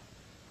time.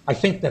 I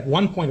think that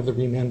one point of the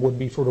remand would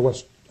be for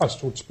us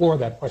to explore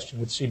that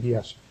question with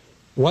CBS.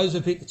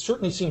 It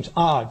certainly seems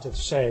odd to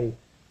say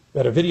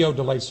that a video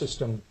delay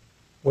system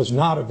was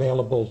not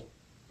available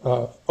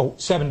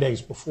 7 days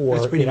before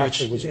it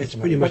actually was implemented. It's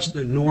pretty much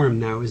the norm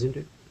now, isn't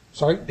it?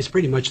 Sorry? It's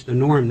pretty much the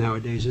norm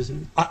nowadays,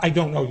 isn't it? I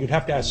don't know. You'd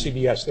have to ask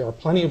CBS. There are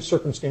plenty of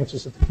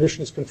circumstances that the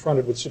Commission is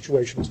confronted with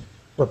situations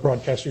where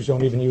broadcasters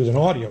don't even use an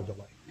audio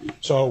delay.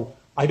 So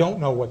I don't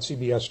know what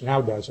CBS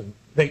now does, and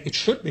It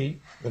should be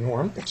the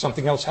norm. If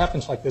something else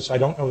happens like this, I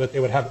don't know that they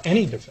would have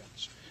any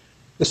defense.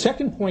 The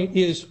second point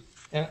is,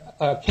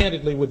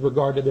 candidly, with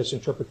regard to this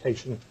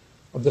interpretation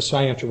of the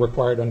scienter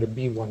required under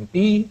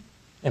B1B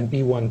and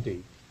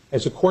B1D.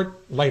 As the court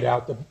laid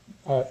out,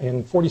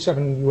 in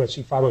 47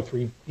 U.S.C.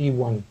 503,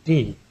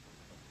 B1D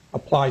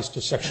applies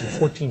to Section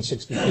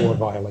 1464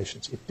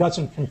 violations. It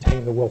doesn't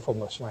contain the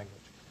willfulness language.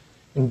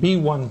 In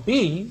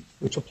B1B,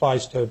 which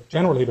applies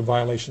generally to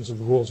violations of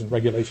the rules and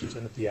regulations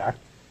of the Act,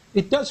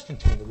 it does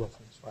contain the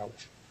willfulness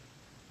violation.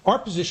 Our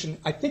position,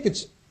 I think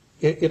it's,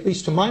 at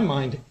least to my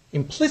mind,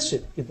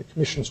 implicit in the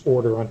Commission's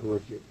order under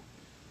review,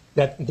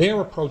 that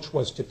their approach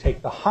was to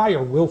take the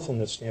higher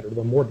willfulness standard,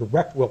 the more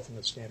direct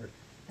willfulness standard,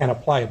 and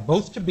apply it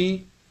both to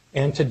B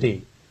and to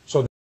D.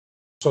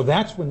 So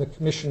that's when the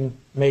Commission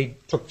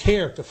took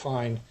care to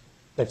find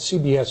that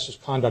CBS's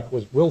conduct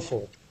was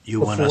willful.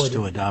 You want us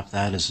to adopt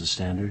that as the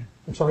standard?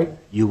 I'm sorry?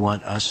 You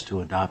want us to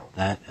adopt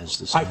that as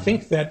the standard? I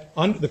think that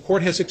the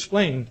Court has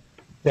explained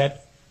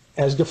that,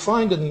 as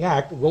defined in the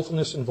Act,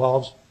 willfulness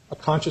involves a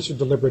conscious or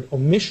deliberate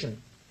omission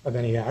of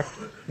any act.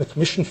 The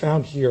Commission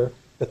found here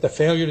that the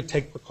failure to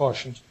take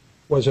precautions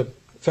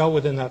fell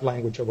within that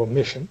language of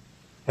omission.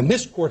 And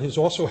this Court has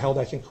also held,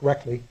 I think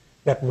correctly,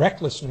 that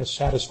recklessness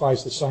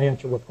satisfies the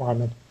scienter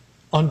requirement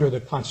under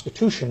the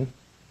Constitution,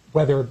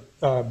 whether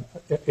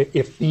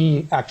if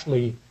B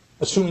actually,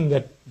 assuming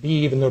that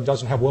B, even though it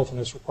doesn't have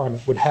willfulness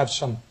requirement, would have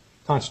some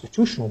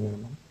constitutional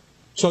minimum.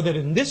 So that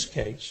in this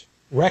case,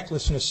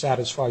 recklessness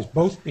satisfies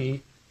both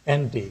B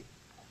and D.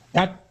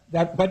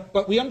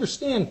 But we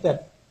understand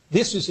that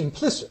this is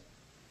implicit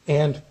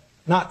and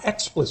not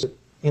explicit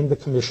in the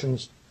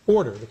Commission's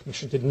order. The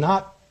Commission did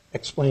not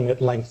explain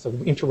at length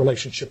the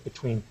interrelationship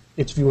between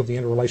its view of the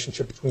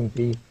interrelationship between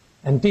B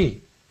and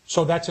D.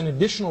 So that's an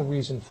additional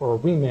reason for a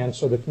remand,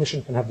 so the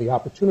Commission can have the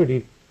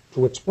opportunity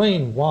to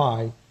explain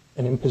why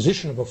an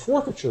imposition of a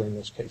forfeiture in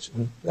this case,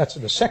 and that's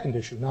the second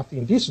issue, not the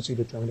indecency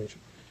determination,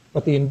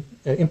 but the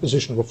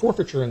imposition of a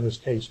forfeiture in this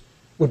case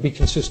would be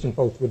consistent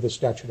both with the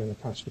statute and the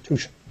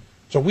Constitution.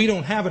 So we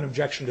don't have an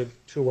objection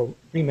to a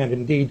remand.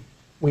 Indeed,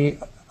 we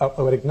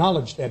would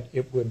acknowledge that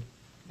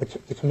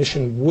the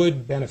Commission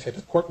would benefit,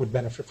 the Court would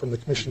benefit from the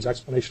Commission's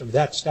explanation of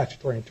that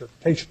statutory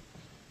interpretation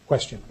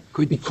question.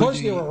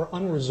 Because there are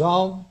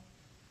unresolved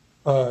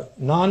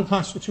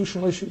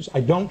non-constitutional issues,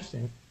 I don't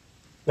think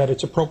that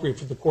it's appropriate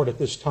for the Court at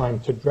this time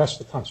to address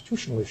the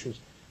constitutional issues.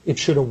 It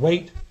should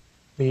await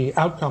the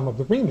outcome of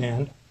the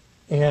remand,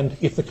 and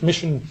if the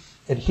Commission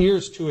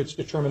adheres to its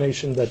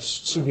determination that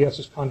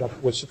CBS's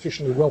conduct was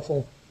sufficiently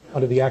willful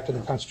under the Act of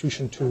the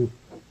Constitution to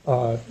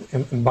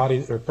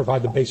embody or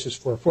provide the basis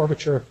for a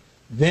forfeiture,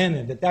 then,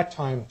 and at that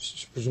time,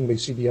 presumably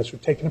CBS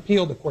would take an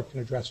appeal. The Court can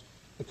address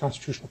the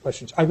constitutional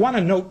questions. I want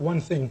to note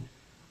one thing.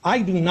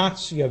 I do not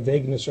see a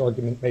vagueness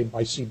argument made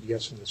by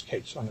CBS in this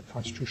case on the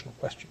constitutional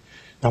question.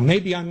 Now,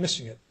 maybe I'm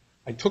missing it.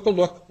 I took a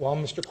look while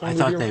Mr. Cohn was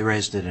here. I thought they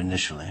raised it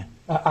initially.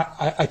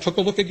 I took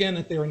a look again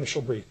at their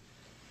initial brief.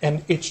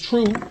 And it's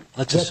true.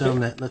 Let's assume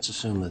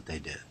that they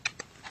did.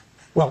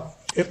 Well,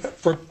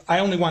 I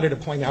only wanted to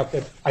point out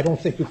that I don't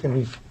think you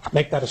can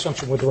make that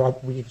assumption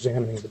without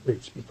re-examining the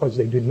briefs, because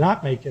they did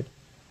not make it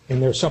in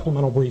their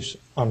supplemental briefs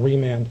on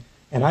remand,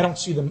 and I don't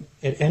see them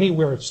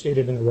anywhere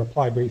stated in the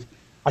reply brief.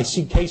 I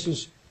see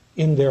cases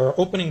in their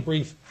opening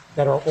brief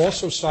that are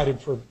also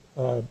cited for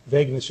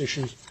vagueness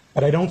issues,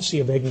 but I don't see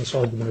a vagueness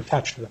argument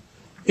attached to them.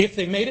 If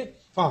they made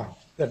it, fine.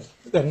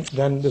 Then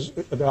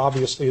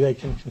obviously they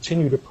can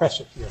continue to press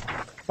it here.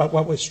 But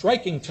what was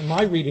striking to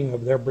my reading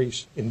of their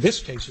briefs in this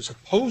case, as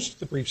opposed to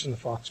the briefs in the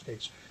Fox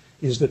case,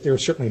 is that there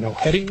is certainly no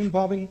heading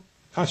involving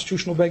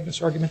constitutional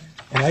vagueness argument,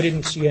 and I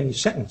didn't see any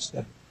sentence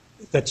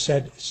that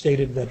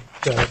stated that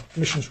the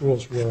Commission's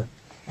rules were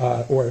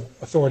or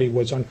authority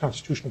was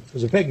unconstitutional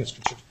because of vagueness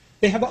concerns.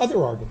 They have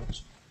other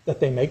arguments that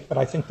they make, but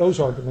I think those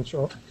arguments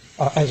are,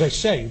 as I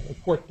say, the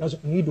Court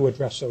doesn't need to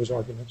address those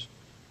arguments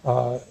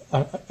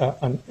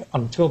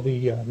until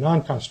the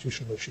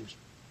non-constitutional issues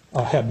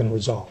have been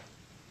resolved.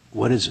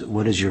 What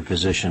is your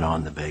position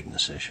on the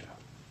vagueness issue?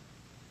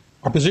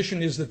 Our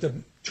position is that the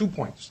 2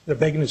 points. The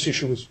vagueness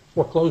issue was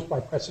foreclosed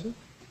by precedent.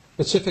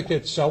 Pacifica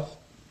itself,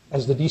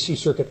 as the D.C.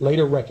 Circuit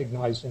later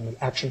recognized in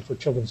the Action for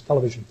Children's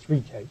Television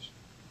 3 case.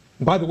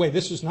 And by the way,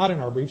 this is not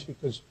in our briefs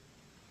because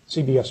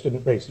CBS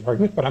didn't raise the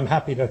argument, but I'm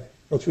happy to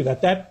go through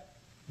that.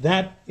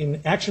 That in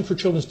Action for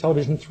Children's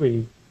Television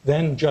 3,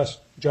 then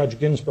Judge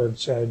Ginsburg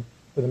said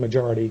for the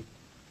majority,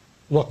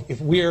 look, if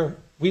we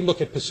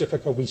look at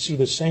Pacifica, we see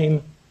the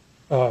same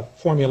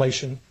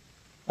formulation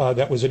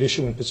that was at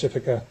issue in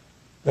Pacifica.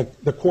 The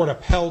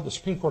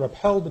Supreme Court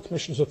upheld the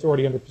Commission's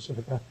authority under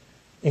Pacifica,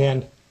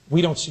 and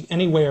we don't see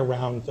any way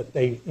around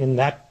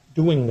that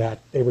doing that,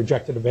 they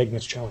rejected a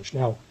vagueness challenge.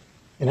 Now,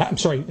 that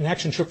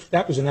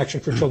was in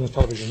Action for Children's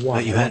Television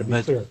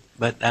 1.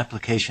 But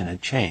application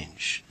had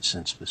changed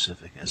since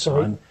Pacifica.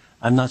 Sorry? So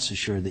I'm not so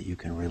sure that you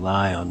can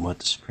rely on what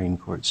the Supreme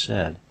Court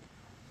said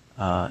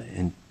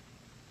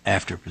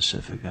after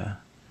Pacifica.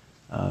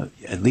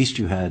 At least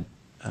you had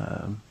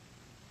an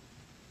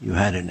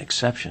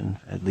exception,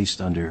 at least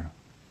under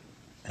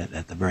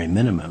at the very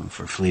minimum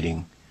for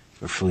fleeting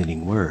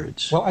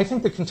words. Well, I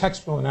think the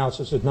contextual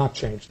analysis has not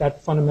changed.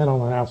 That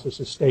fundamental analysis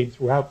has stayed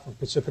throughout from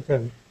Pacifica,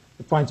 and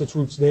it finds its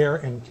roots there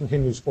and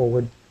continues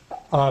forward.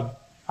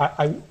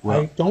 I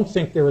don't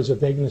think there is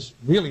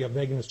really a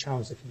vagueness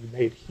challenge that can be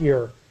made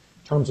here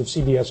in terms of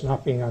CBS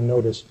not being on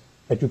notice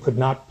that you could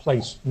not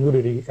place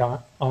nudity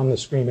on the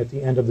screen at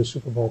the end of the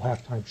Super Bowl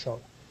halftime show.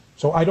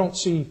 So I don't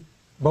see,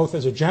 both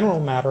as a general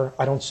matter,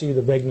 I don't see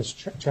the vagueness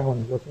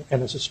challenge working,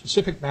 and as a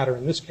specific matter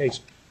in this case,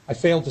 I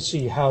fail to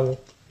see how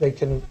they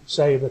can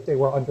say that they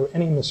were under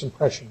any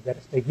misimpression. That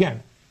if they,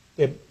 again,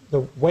 the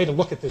way to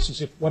look at this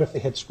is what if they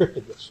had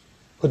scripted this?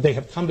 Could they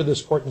have come to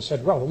this court and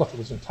said, well, look, it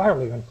was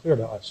entirely unclear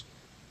to us.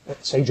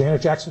 Say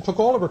Janet Jackson took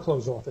all of her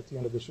clothes off at the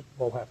end of the Super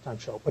Bowl halftime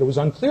show, but it was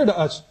unclear to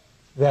us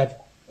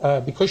that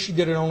because she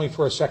did it only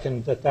for a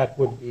second, that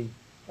would be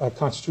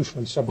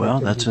constitutionally subject. Well,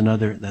 that's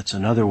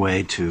another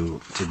way to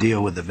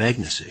deal with the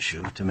vagueness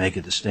issue, to make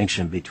a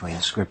distinction between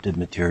scripted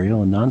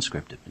material and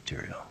non-scripted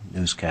material,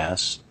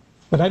 newscasts.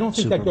 But I don't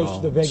think that goes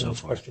to the vagueness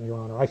so question, Your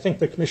Honor. I think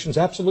the Commission's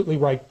absolutely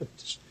right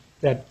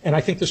that, and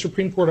I think the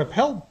Supreme Court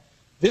upheld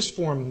this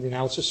form of the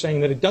analysis,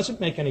 saying that it doesn't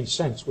make any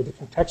sense with the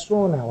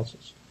contextual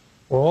analysis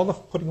or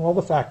putting all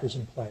the factors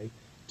in play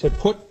to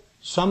put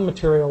some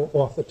material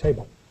off the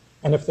table.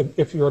 And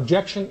if your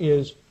objection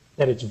is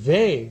that it's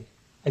vague,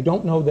 I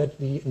don't know that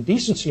the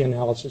indecency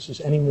analysis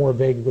is any more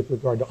vague with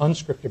regard to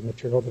unscripted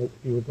material than it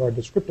would be with regard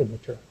to scripted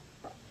material.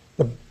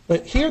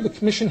 But here the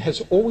Commission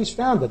has always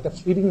found that the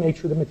fleeting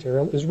nature of the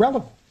material is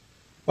relevant.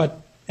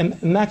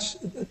 And that's,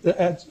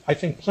 I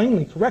think,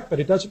 plainly correct, but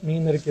it doesn't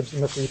mean that it gives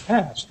them a free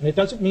pass. And it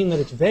doesn't mean that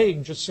it's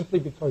vague just simply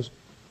because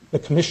the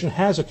Commission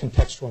has a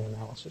contextual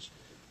analysis.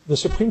 The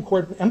Supreme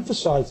Court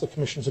emphasized the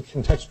Commission's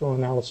contextual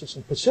analysis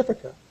in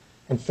Pacifica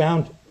and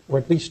found, or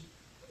at least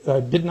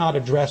did not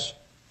address,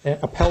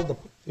 upheld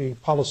the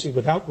policy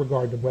without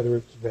regard to whether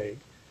it's vague.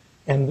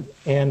 And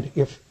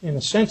if, in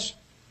a sense,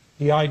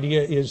 the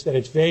idea is that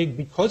it's vague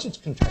because it's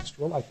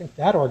contextual, I think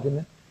that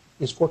argument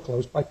is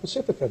foreclosed by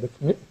Pacifica.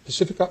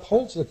 Pacifica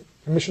upholds the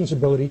Commission's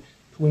ability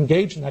to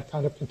engage in that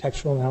kind of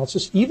contextual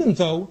analysis, even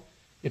though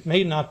it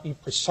may not be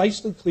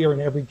precisely clear in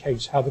every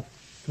case how the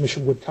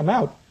Commission would come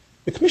out.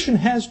 The Commission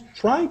has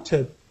tried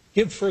to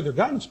give further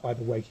guidance, by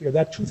the way, here.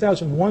 That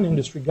 2001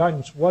 industry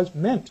guidance was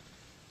meant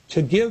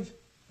to give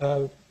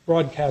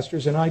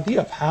broadcasters an idea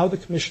of how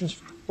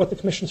what the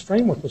Commission's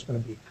framework was going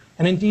to be.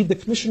 And indeed, the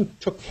Commission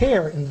took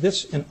care in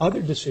this and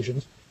other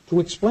decisions to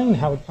explain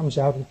how it comes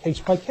out in case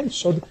by case.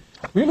 So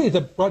really,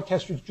 the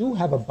broadcasters do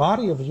have a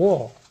body of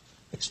law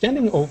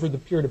extending over the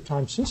period of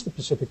time since the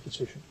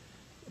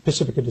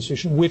Pacifica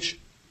decision, which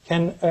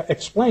can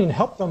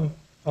help them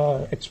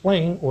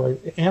explain or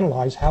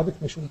analyze how the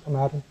Commission would come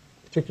out in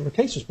particular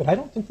cases. But I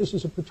don't think this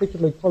is a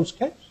particularly close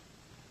case.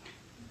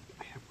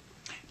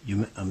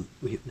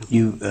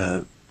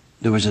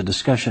 There was a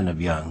discussion of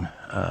Young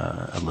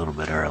a little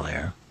bit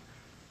earlier.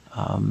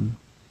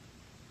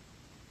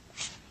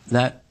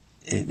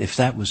 If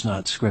that was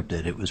not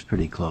scripted, it was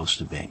pretty close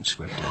to being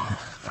scripted.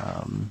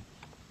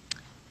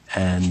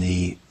 And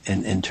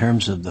in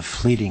terms of the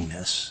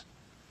fleetingness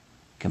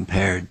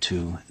compared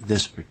to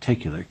this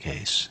particular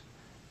case,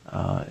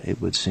 it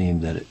would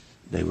seem that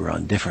they were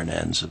on different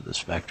ends of the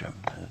spectrum.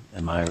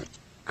 Am I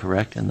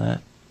correct in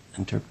that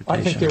interpretation?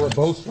 I think they were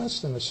both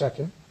less than a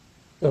second.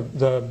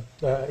 The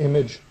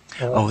image.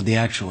 The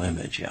actual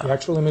image, yeah. The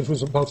actual image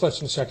was both less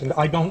than a second.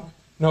 I don't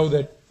know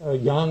that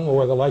Young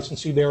or the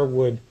licensee there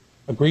would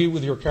agree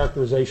with your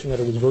characterization that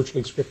it was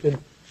virtually scripted.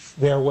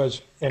 There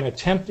was an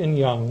attempt in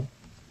Young,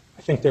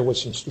 I think there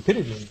was some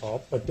stupidity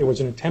involved, but there was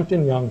an attempt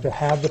in Young to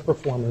have the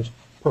performers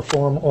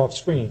perform off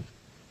screen.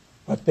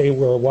 But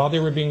while they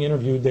were being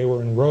interviewed, they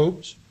were in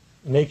robes,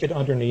 naked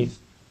underneath,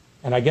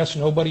 and I guess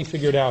nobody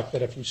figured out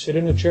that if you sit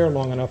in a chair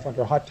long enough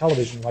under hot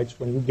television lights,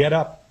 when you get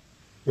up,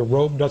 your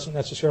robe doesn't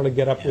necessarily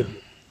get up with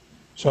you.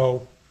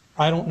 So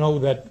I don't know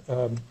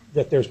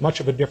that there's much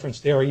of a difference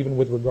there, even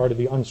with regard to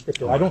the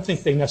unscripted. I don't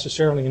think they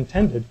necessarily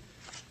intended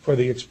for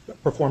the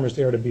performers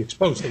there to be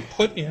exposed. They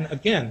put in,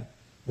 again,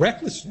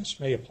 recklessness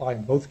may apply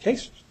in both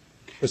cases,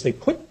 because they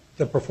put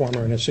the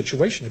performer in a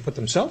situation, they put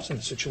themselves in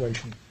a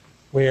situation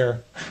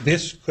where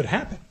this could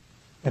happen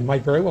and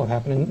might very well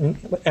happen.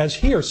 And as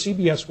here,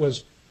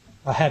 CBS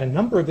had a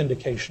number of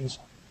indications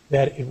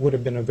that it would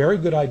have been a very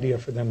good idea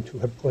for them to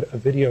have put a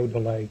video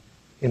delay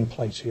in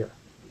place here.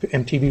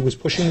 MTV was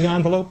pushing the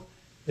envelope.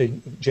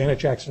 Janet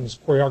Jackson's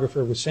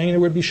choreographer was saying there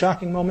would be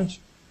shocking moments.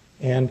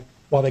 And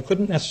while they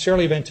couldn't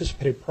necessarily have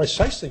anticipated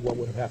precisely what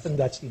would have happened,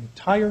 that's the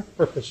entire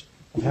purpose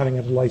of having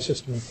a delay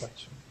system in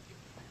place.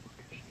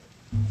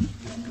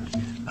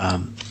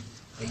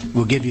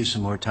 We'll give you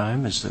some more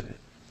time. Is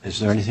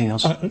there anything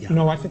else?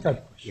 No, I think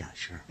Yeah,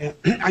 sure.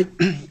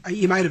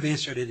 You might have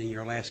answered it in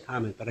your last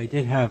comment, but I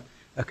did have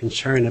a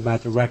concern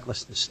about the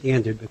recklessness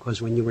standard,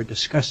 because when you were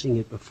discussing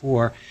it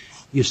before,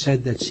 you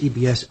said that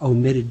CBS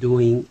omitted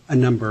doing a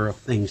number of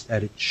things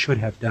that it should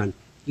have done.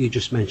 You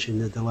just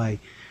mentioned the delay.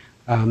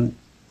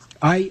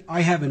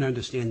 I have an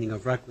understanding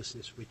of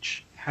recklessness,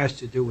 which has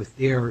to do with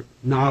their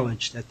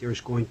knowledge that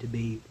there's going to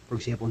be, for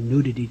example,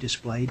 nudity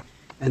displayed,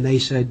 and they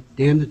said,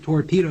 damn the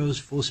torpedoes,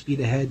 full speed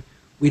ahead,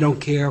 we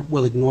don't care,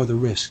 we'll ignore the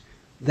risk.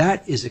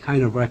 That is the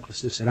kind of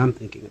recklessness that I'm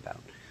thinking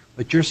about.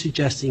 But you're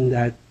suggesting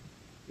that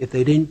if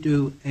they didn't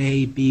do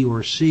A, B,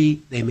 or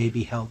C, they may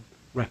be held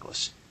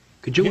reckless.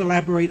 Could you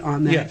elaborate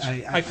on that?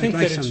 Yes. I think I'd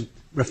like that some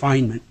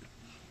refinement.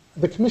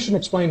 The Commission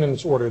explained in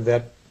its order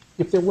that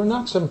if there were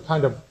not some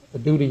kind of a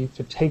duty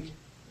to take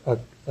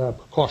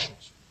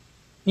precautions,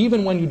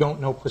 even when you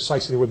don't know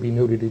precisely there would be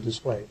nudity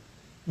displayed,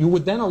 you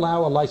would then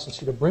allow a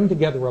licensee to bring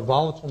together a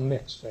volatile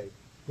mix, say,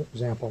 for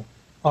example,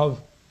 of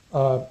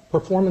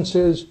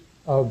performances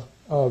and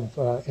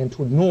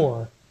to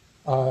ignore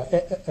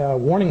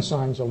warning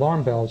signs,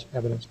 alarm bells,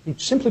 evidence,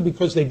 simply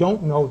because they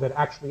don't know that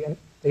actually,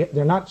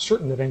 they're not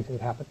certain that anything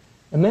would happen.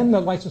 And then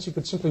the licensee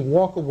could simply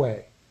walk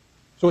away.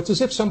 So it's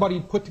as if somebody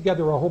put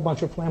together a whole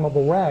bunch of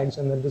flammable rags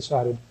and then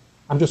decided,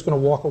 I'm just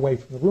going to walk away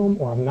from the room,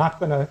 or I'm not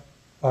going to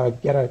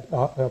get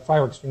a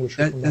fire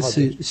extinguisher from the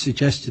hardware.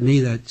 Suggests to me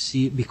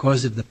that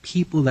because of the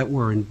people that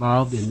were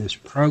involved in this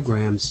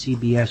program,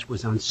 CBS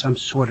was on some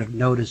sort of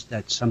notice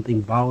that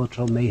something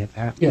volatile may have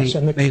happened, yes,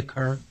 may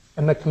occur.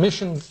 And the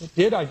Commission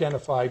did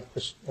identify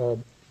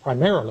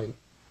primarily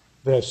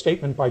the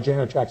statement by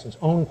Janet Jackson's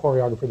own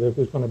choreographer that there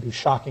was going to be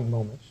shocking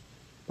moments.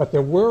 But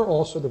there were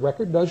also, the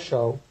record does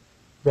show,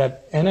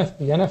 that the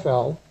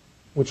NFL,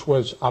 which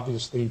was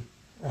obviously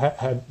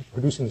had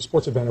producing the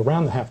sports event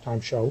around the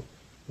halftime show,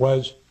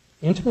 was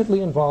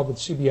intimately involved with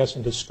CBS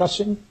in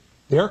discussing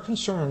their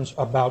concerns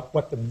about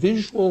what the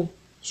visual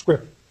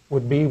script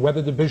would be,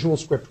 whether the visual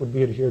script would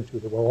be adhered to.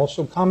 There were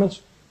also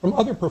comments from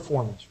other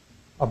performers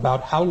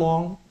about how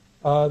long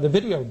the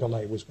video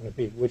delay was going to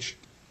be, which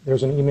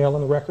there's an email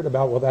in the record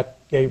about, well,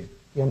 that gave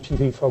the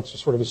MTV folks a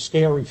sort of a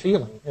scary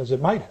feeling, as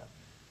it might have.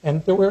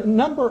 And there were a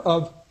number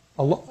of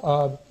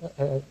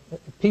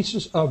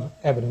pieces of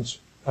evidence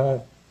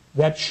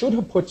that should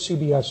have put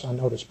CBS on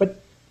notice.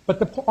 But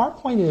our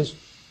point is,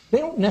 they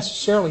don't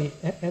necessarily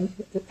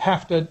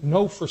have to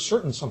know for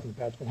certain something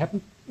bad's going to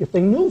happen. If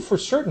they knew for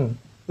certain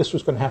this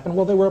was going to happen,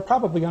 well, they were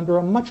probably under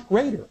a much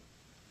greater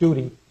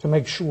duty to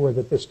make sure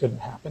that this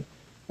didn't happen.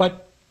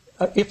 But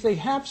if they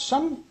have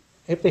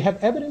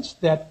evidence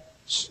that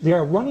they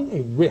are running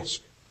a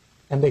risk,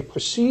 and they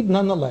proceed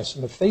nonetheless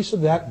in the face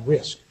of that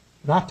risk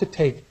not to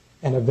take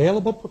an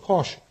available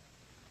precaution,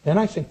 then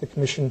I think the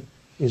Commission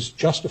is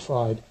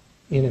justified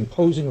in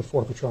imposing a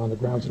forfeiture on the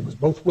grounds that it was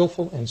both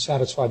willful and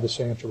satisfied the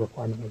scienter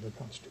requirement of the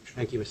Constitution.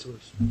 Thank you, Mr.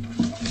 Lewis.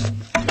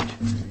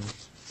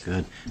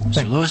 Good.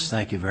 Mr. Lewis,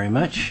 thank you very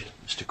much.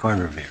 Mr.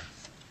 Kornrevere.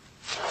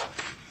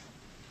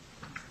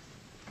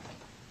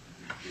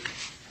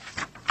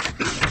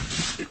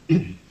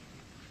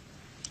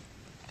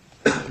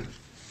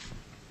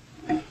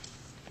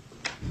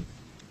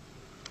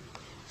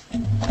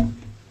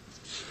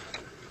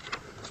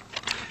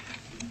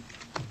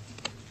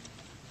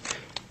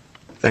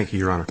 Thank you,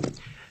 Your Honor.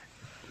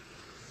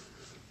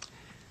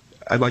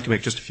 I'd like to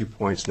make just a few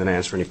points and then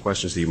answer any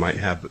questions that you might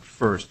have. But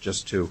first,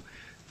 just to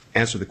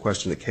answer the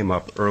question that came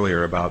up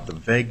earlier about the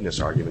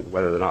vagueness argument,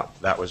 whether or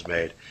not that was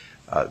made.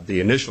 The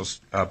initial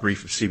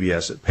brief of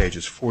CBS at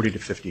pages 40 to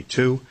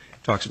 52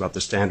 talks about the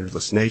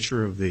standardless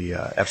nature of the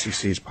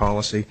FCC's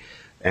policy,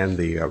 and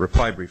the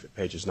reply brief at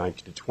pages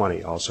 19 to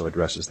 20 also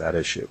addresses that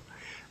issue.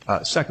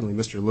 Secondly,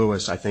 Mr.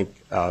 Lewis, I think,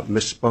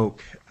 misspoke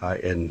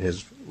in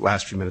his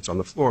last few minutes on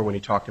the floor when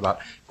he talked about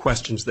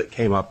questions that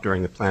came up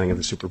during the planning of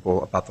the Super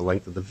Bowl about the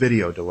length of the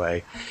video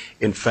delay.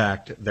 In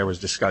fact, there was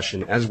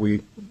discussion, as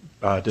we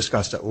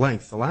discussed at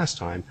length the last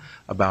time,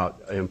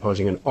 about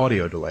imposing an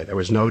audio delay. There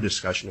was no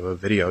discussion of a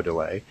video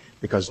delay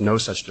because no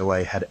such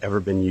delay had ever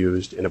been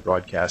used in a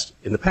broadcast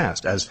in the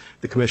past, as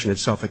the Commission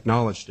itself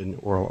acknowledged in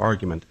oral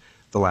argument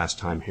the last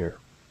time here.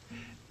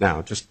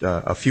 Now, just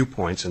a few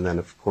points, and then,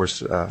 of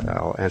course,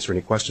 I'll answer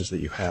any questions that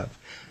you have.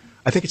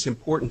 I think it's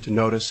important to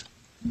notice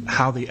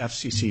how the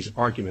FCC's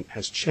argument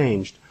has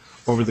changed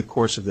over the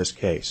course of this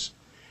case.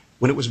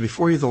 When it was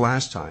before you the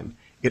last time,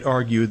 it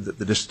argued that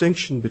the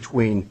distinction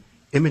between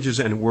images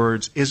and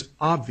words is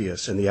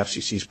obvious in the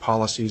FCC's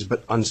policies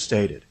but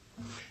unstated.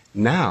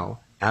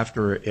 Now,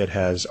 after it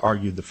has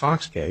argued the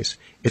Fox case,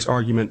 its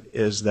argument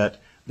is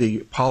that the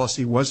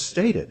policy was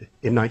stated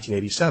in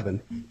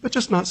 1987, but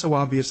just not so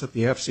obvious that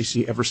the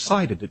FCC ever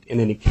cited it in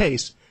any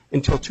case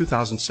until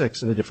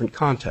 2006 in a different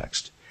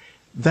context.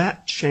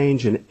 That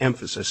change in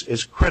emphasis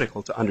is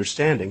critical to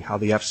understanding how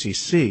the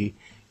FCC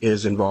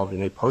is involved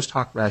in a post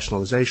hoc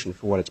rationalization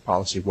for what its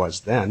policy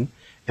was then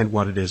and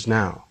what it is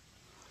now.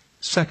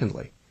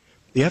 Secondly,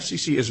 the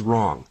FCC is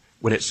wrong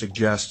when it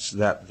suggests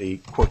that the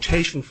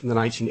quotation from the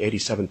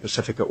 1987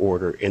 Pacifica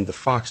order in the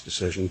Fox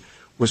decision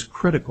was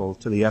critical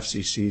to the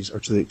FCC's or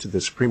to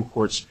the Supreme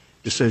Court's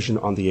decision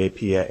on the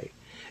APA.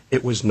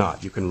 It was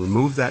not. You can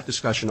remove that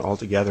discussion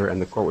altogether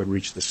and the Court would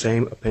reach the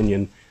same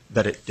opinion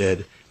that it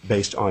did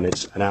based on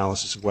its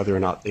analysis of whether or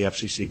not the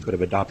FCC could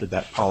have adopted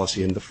that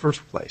policy in the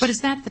first place. But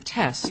is that the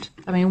test?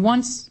 I mean,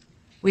 once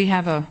we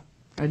have a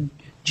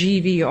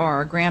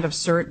GVR, grant of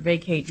cert,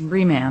 vacate, and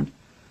remand.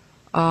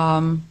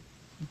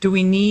 Do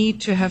we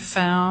need to have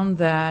found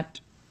that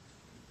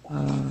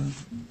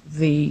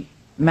the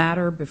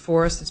matter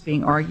before us that's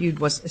being argued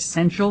was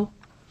essential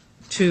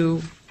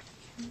to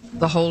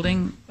the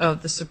holding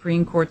of the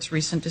Supreme Court's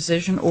recent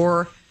decision,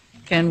 or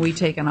can we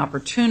take an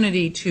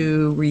opportunity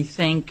to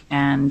rethink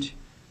and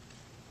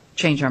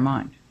change our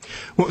mind?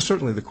 Well,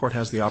 certainly the court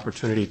has the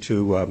opportunity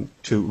to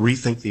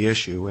rethink the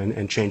issue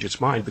and change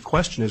its mind. The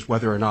question is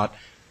whether or not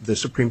the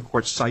Supreme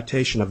Court's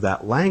citation of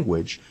that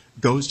language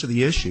goes to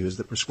the issues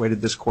that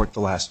persuaded this court the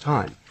last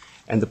time.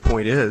 And the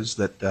point is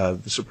that the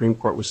Supreme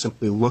Court was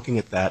simply looking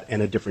at that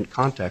in a different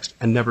context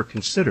and never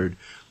considered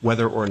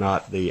whether or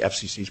not the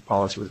FCC's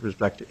policy with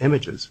respect to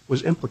images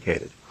was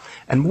implicated.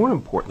 And more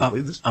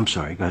importantly, I'm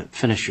sorry, go ahead.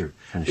 Finish your.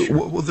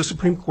 Well, the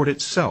Supreme Court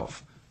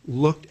itself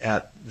looked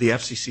at the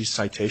FCC's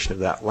citation of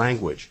that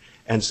language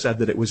and said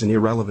that it was an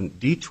irrelevant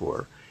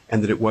detour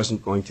and that it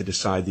wasn't going to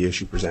decide the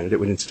issue presented. It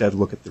would instead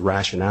look at the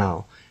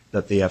rationale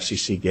that the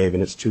FCC gave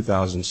in its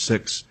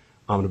 2006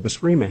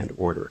 omnibus remand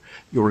order.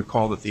 You'll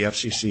recall that the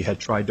FCC had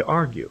tried to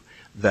argue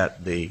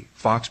that the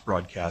Fox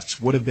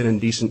broadcasts would have been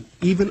indecent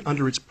even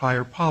under its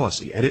prior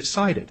policy, and it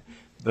cited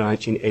the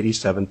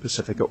 1987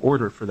 Pacifica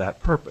order for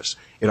that purpose.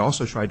 It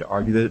also tried to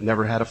argue that it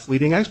never had a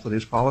fleeting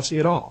expletives policy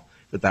at all,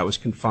 that was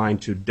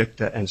confined to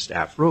dicta and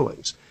staff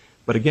rulings.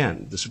 But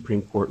again, the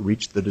Supreme Court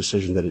reached the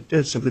decision that it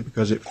did simply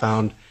because it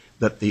found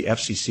that the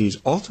FCC's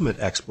ultimate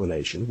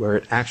explanation, where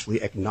it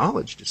actually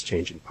acknowledged its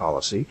change in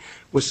policy,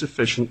 was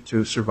sufficient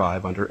to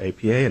survive under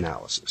APA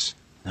analysis.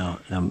 Now,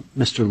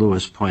 Mr.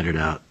 Lewis pointed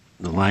out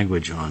the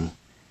language on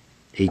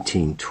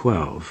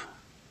 1812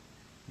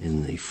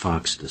 in the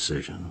Fox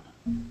decision,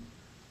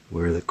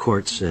 where the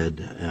court said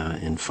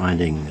in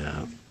finding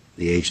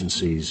the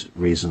agency's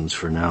reasons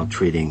for now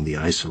treating the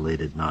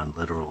isolated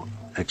non-literal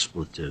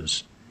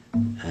expletives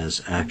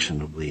as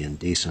actionably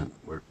indecent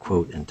were,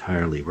 quote,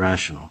 entirely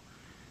rational.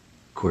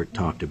 The court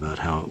talked about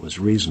how it was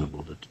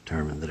reasonable to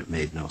determine that it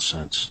made no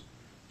sense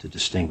to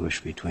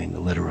distinguish between the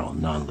literal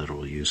and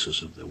non-literal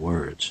uses of the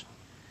words.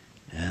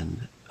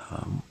 And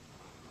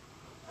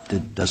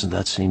doesn't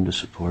that seem to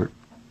support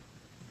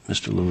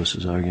Mr.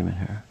 Lewis's argument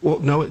here? Well,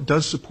 no, it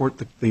does support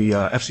the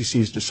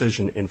FCC's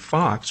decision in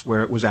Fox,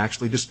 where it was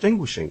actually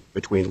distinguishing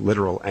between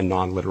literal and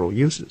non-literal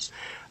uses.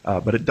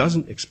 But it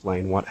doesn't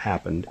explain what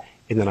happened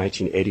in the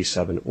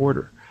 1987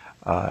 order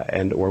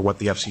or what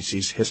the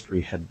FCC's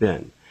history had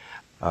been.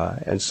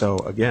 And so,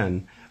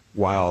 again,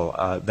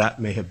 while that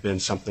may have been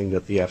something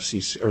that the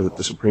FCC or that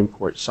the Supreme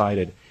Court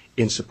cited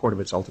in support of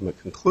its ultimate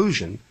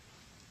conclusion,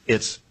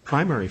 its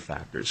primary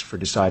factors for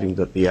deciding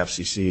that the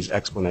FCC's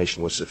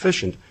explanation was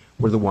sufficient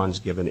were the ones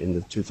given in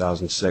the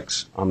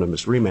 2006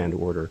 omnibus remand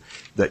order,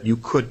 that you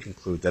could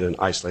conclude that an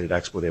isolated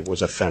expletive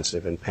was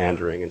offensive and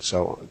pandering and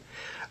so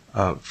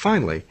on.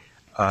 Finally,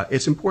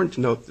 it's important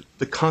to note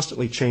the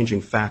constantly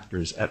changing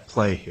factors at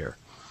play here.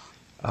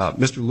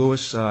 Mr.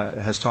 Lewis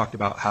has talked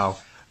about how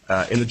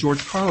in the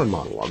George Carlin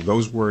monologue,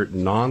 those were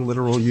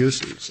non-literal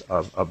uses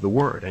of the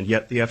word, and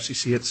yet the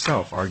FCC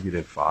itself argued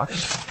in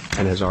Fox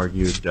and has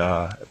argued,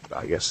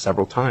 I guess,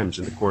 several times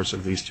in the course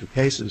of these two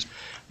cases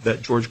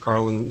that George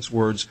Carlin's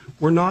words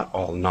were not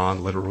all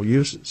non-literal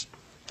uses.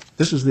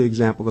 This is the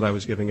example that I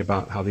was giving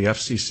about how the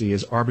FCC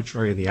is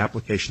arbitrary in the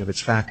application of its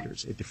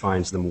factors. It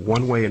defines them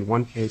one way in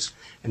one case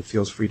and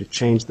feels free to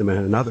change them in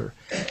another,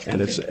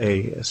 and it's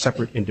a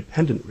separate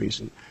independent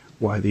reason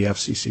why the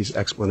FCC's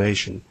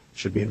explanation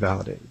should be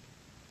invalidated.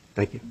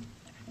 Thank you.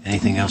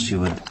 Anything else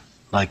you would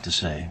like to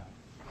say?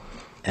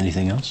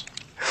 Anything else?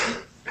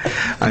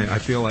 I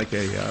feel like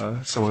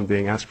someone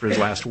being asked for his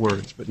last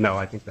words, but no,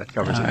 I think that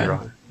covers it, Your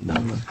Honor.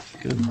 No,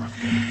 good.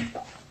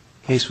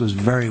 Case was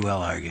very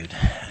well argued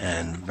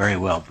and very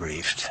well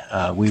briefed.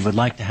 We would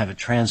like to have a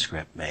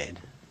transcript made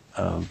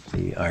of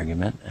the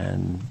argument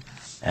and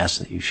ask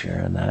that you share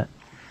in that.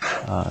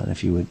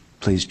 If you would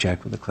please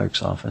check with the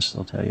clerk's office,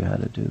 they'll tell you how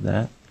to do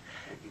that.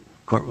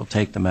 Court will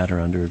take the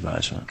matter under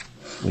advisement.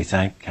 We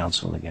thank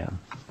counsel again.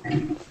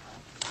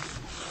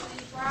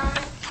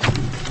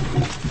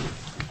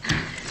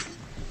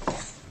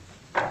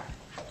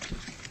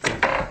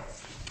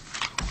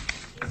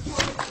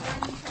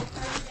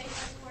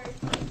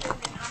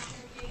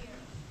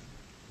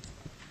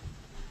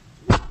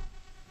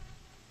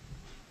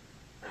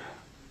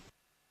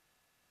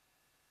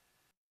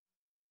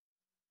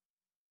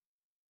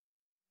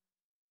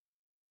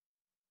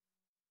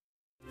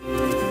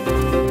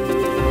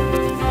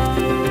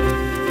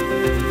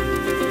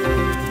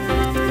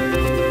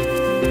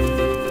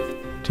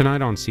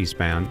 Tonight on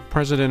C-SPAN,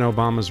 President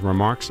Obama's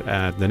remarks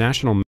at the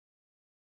National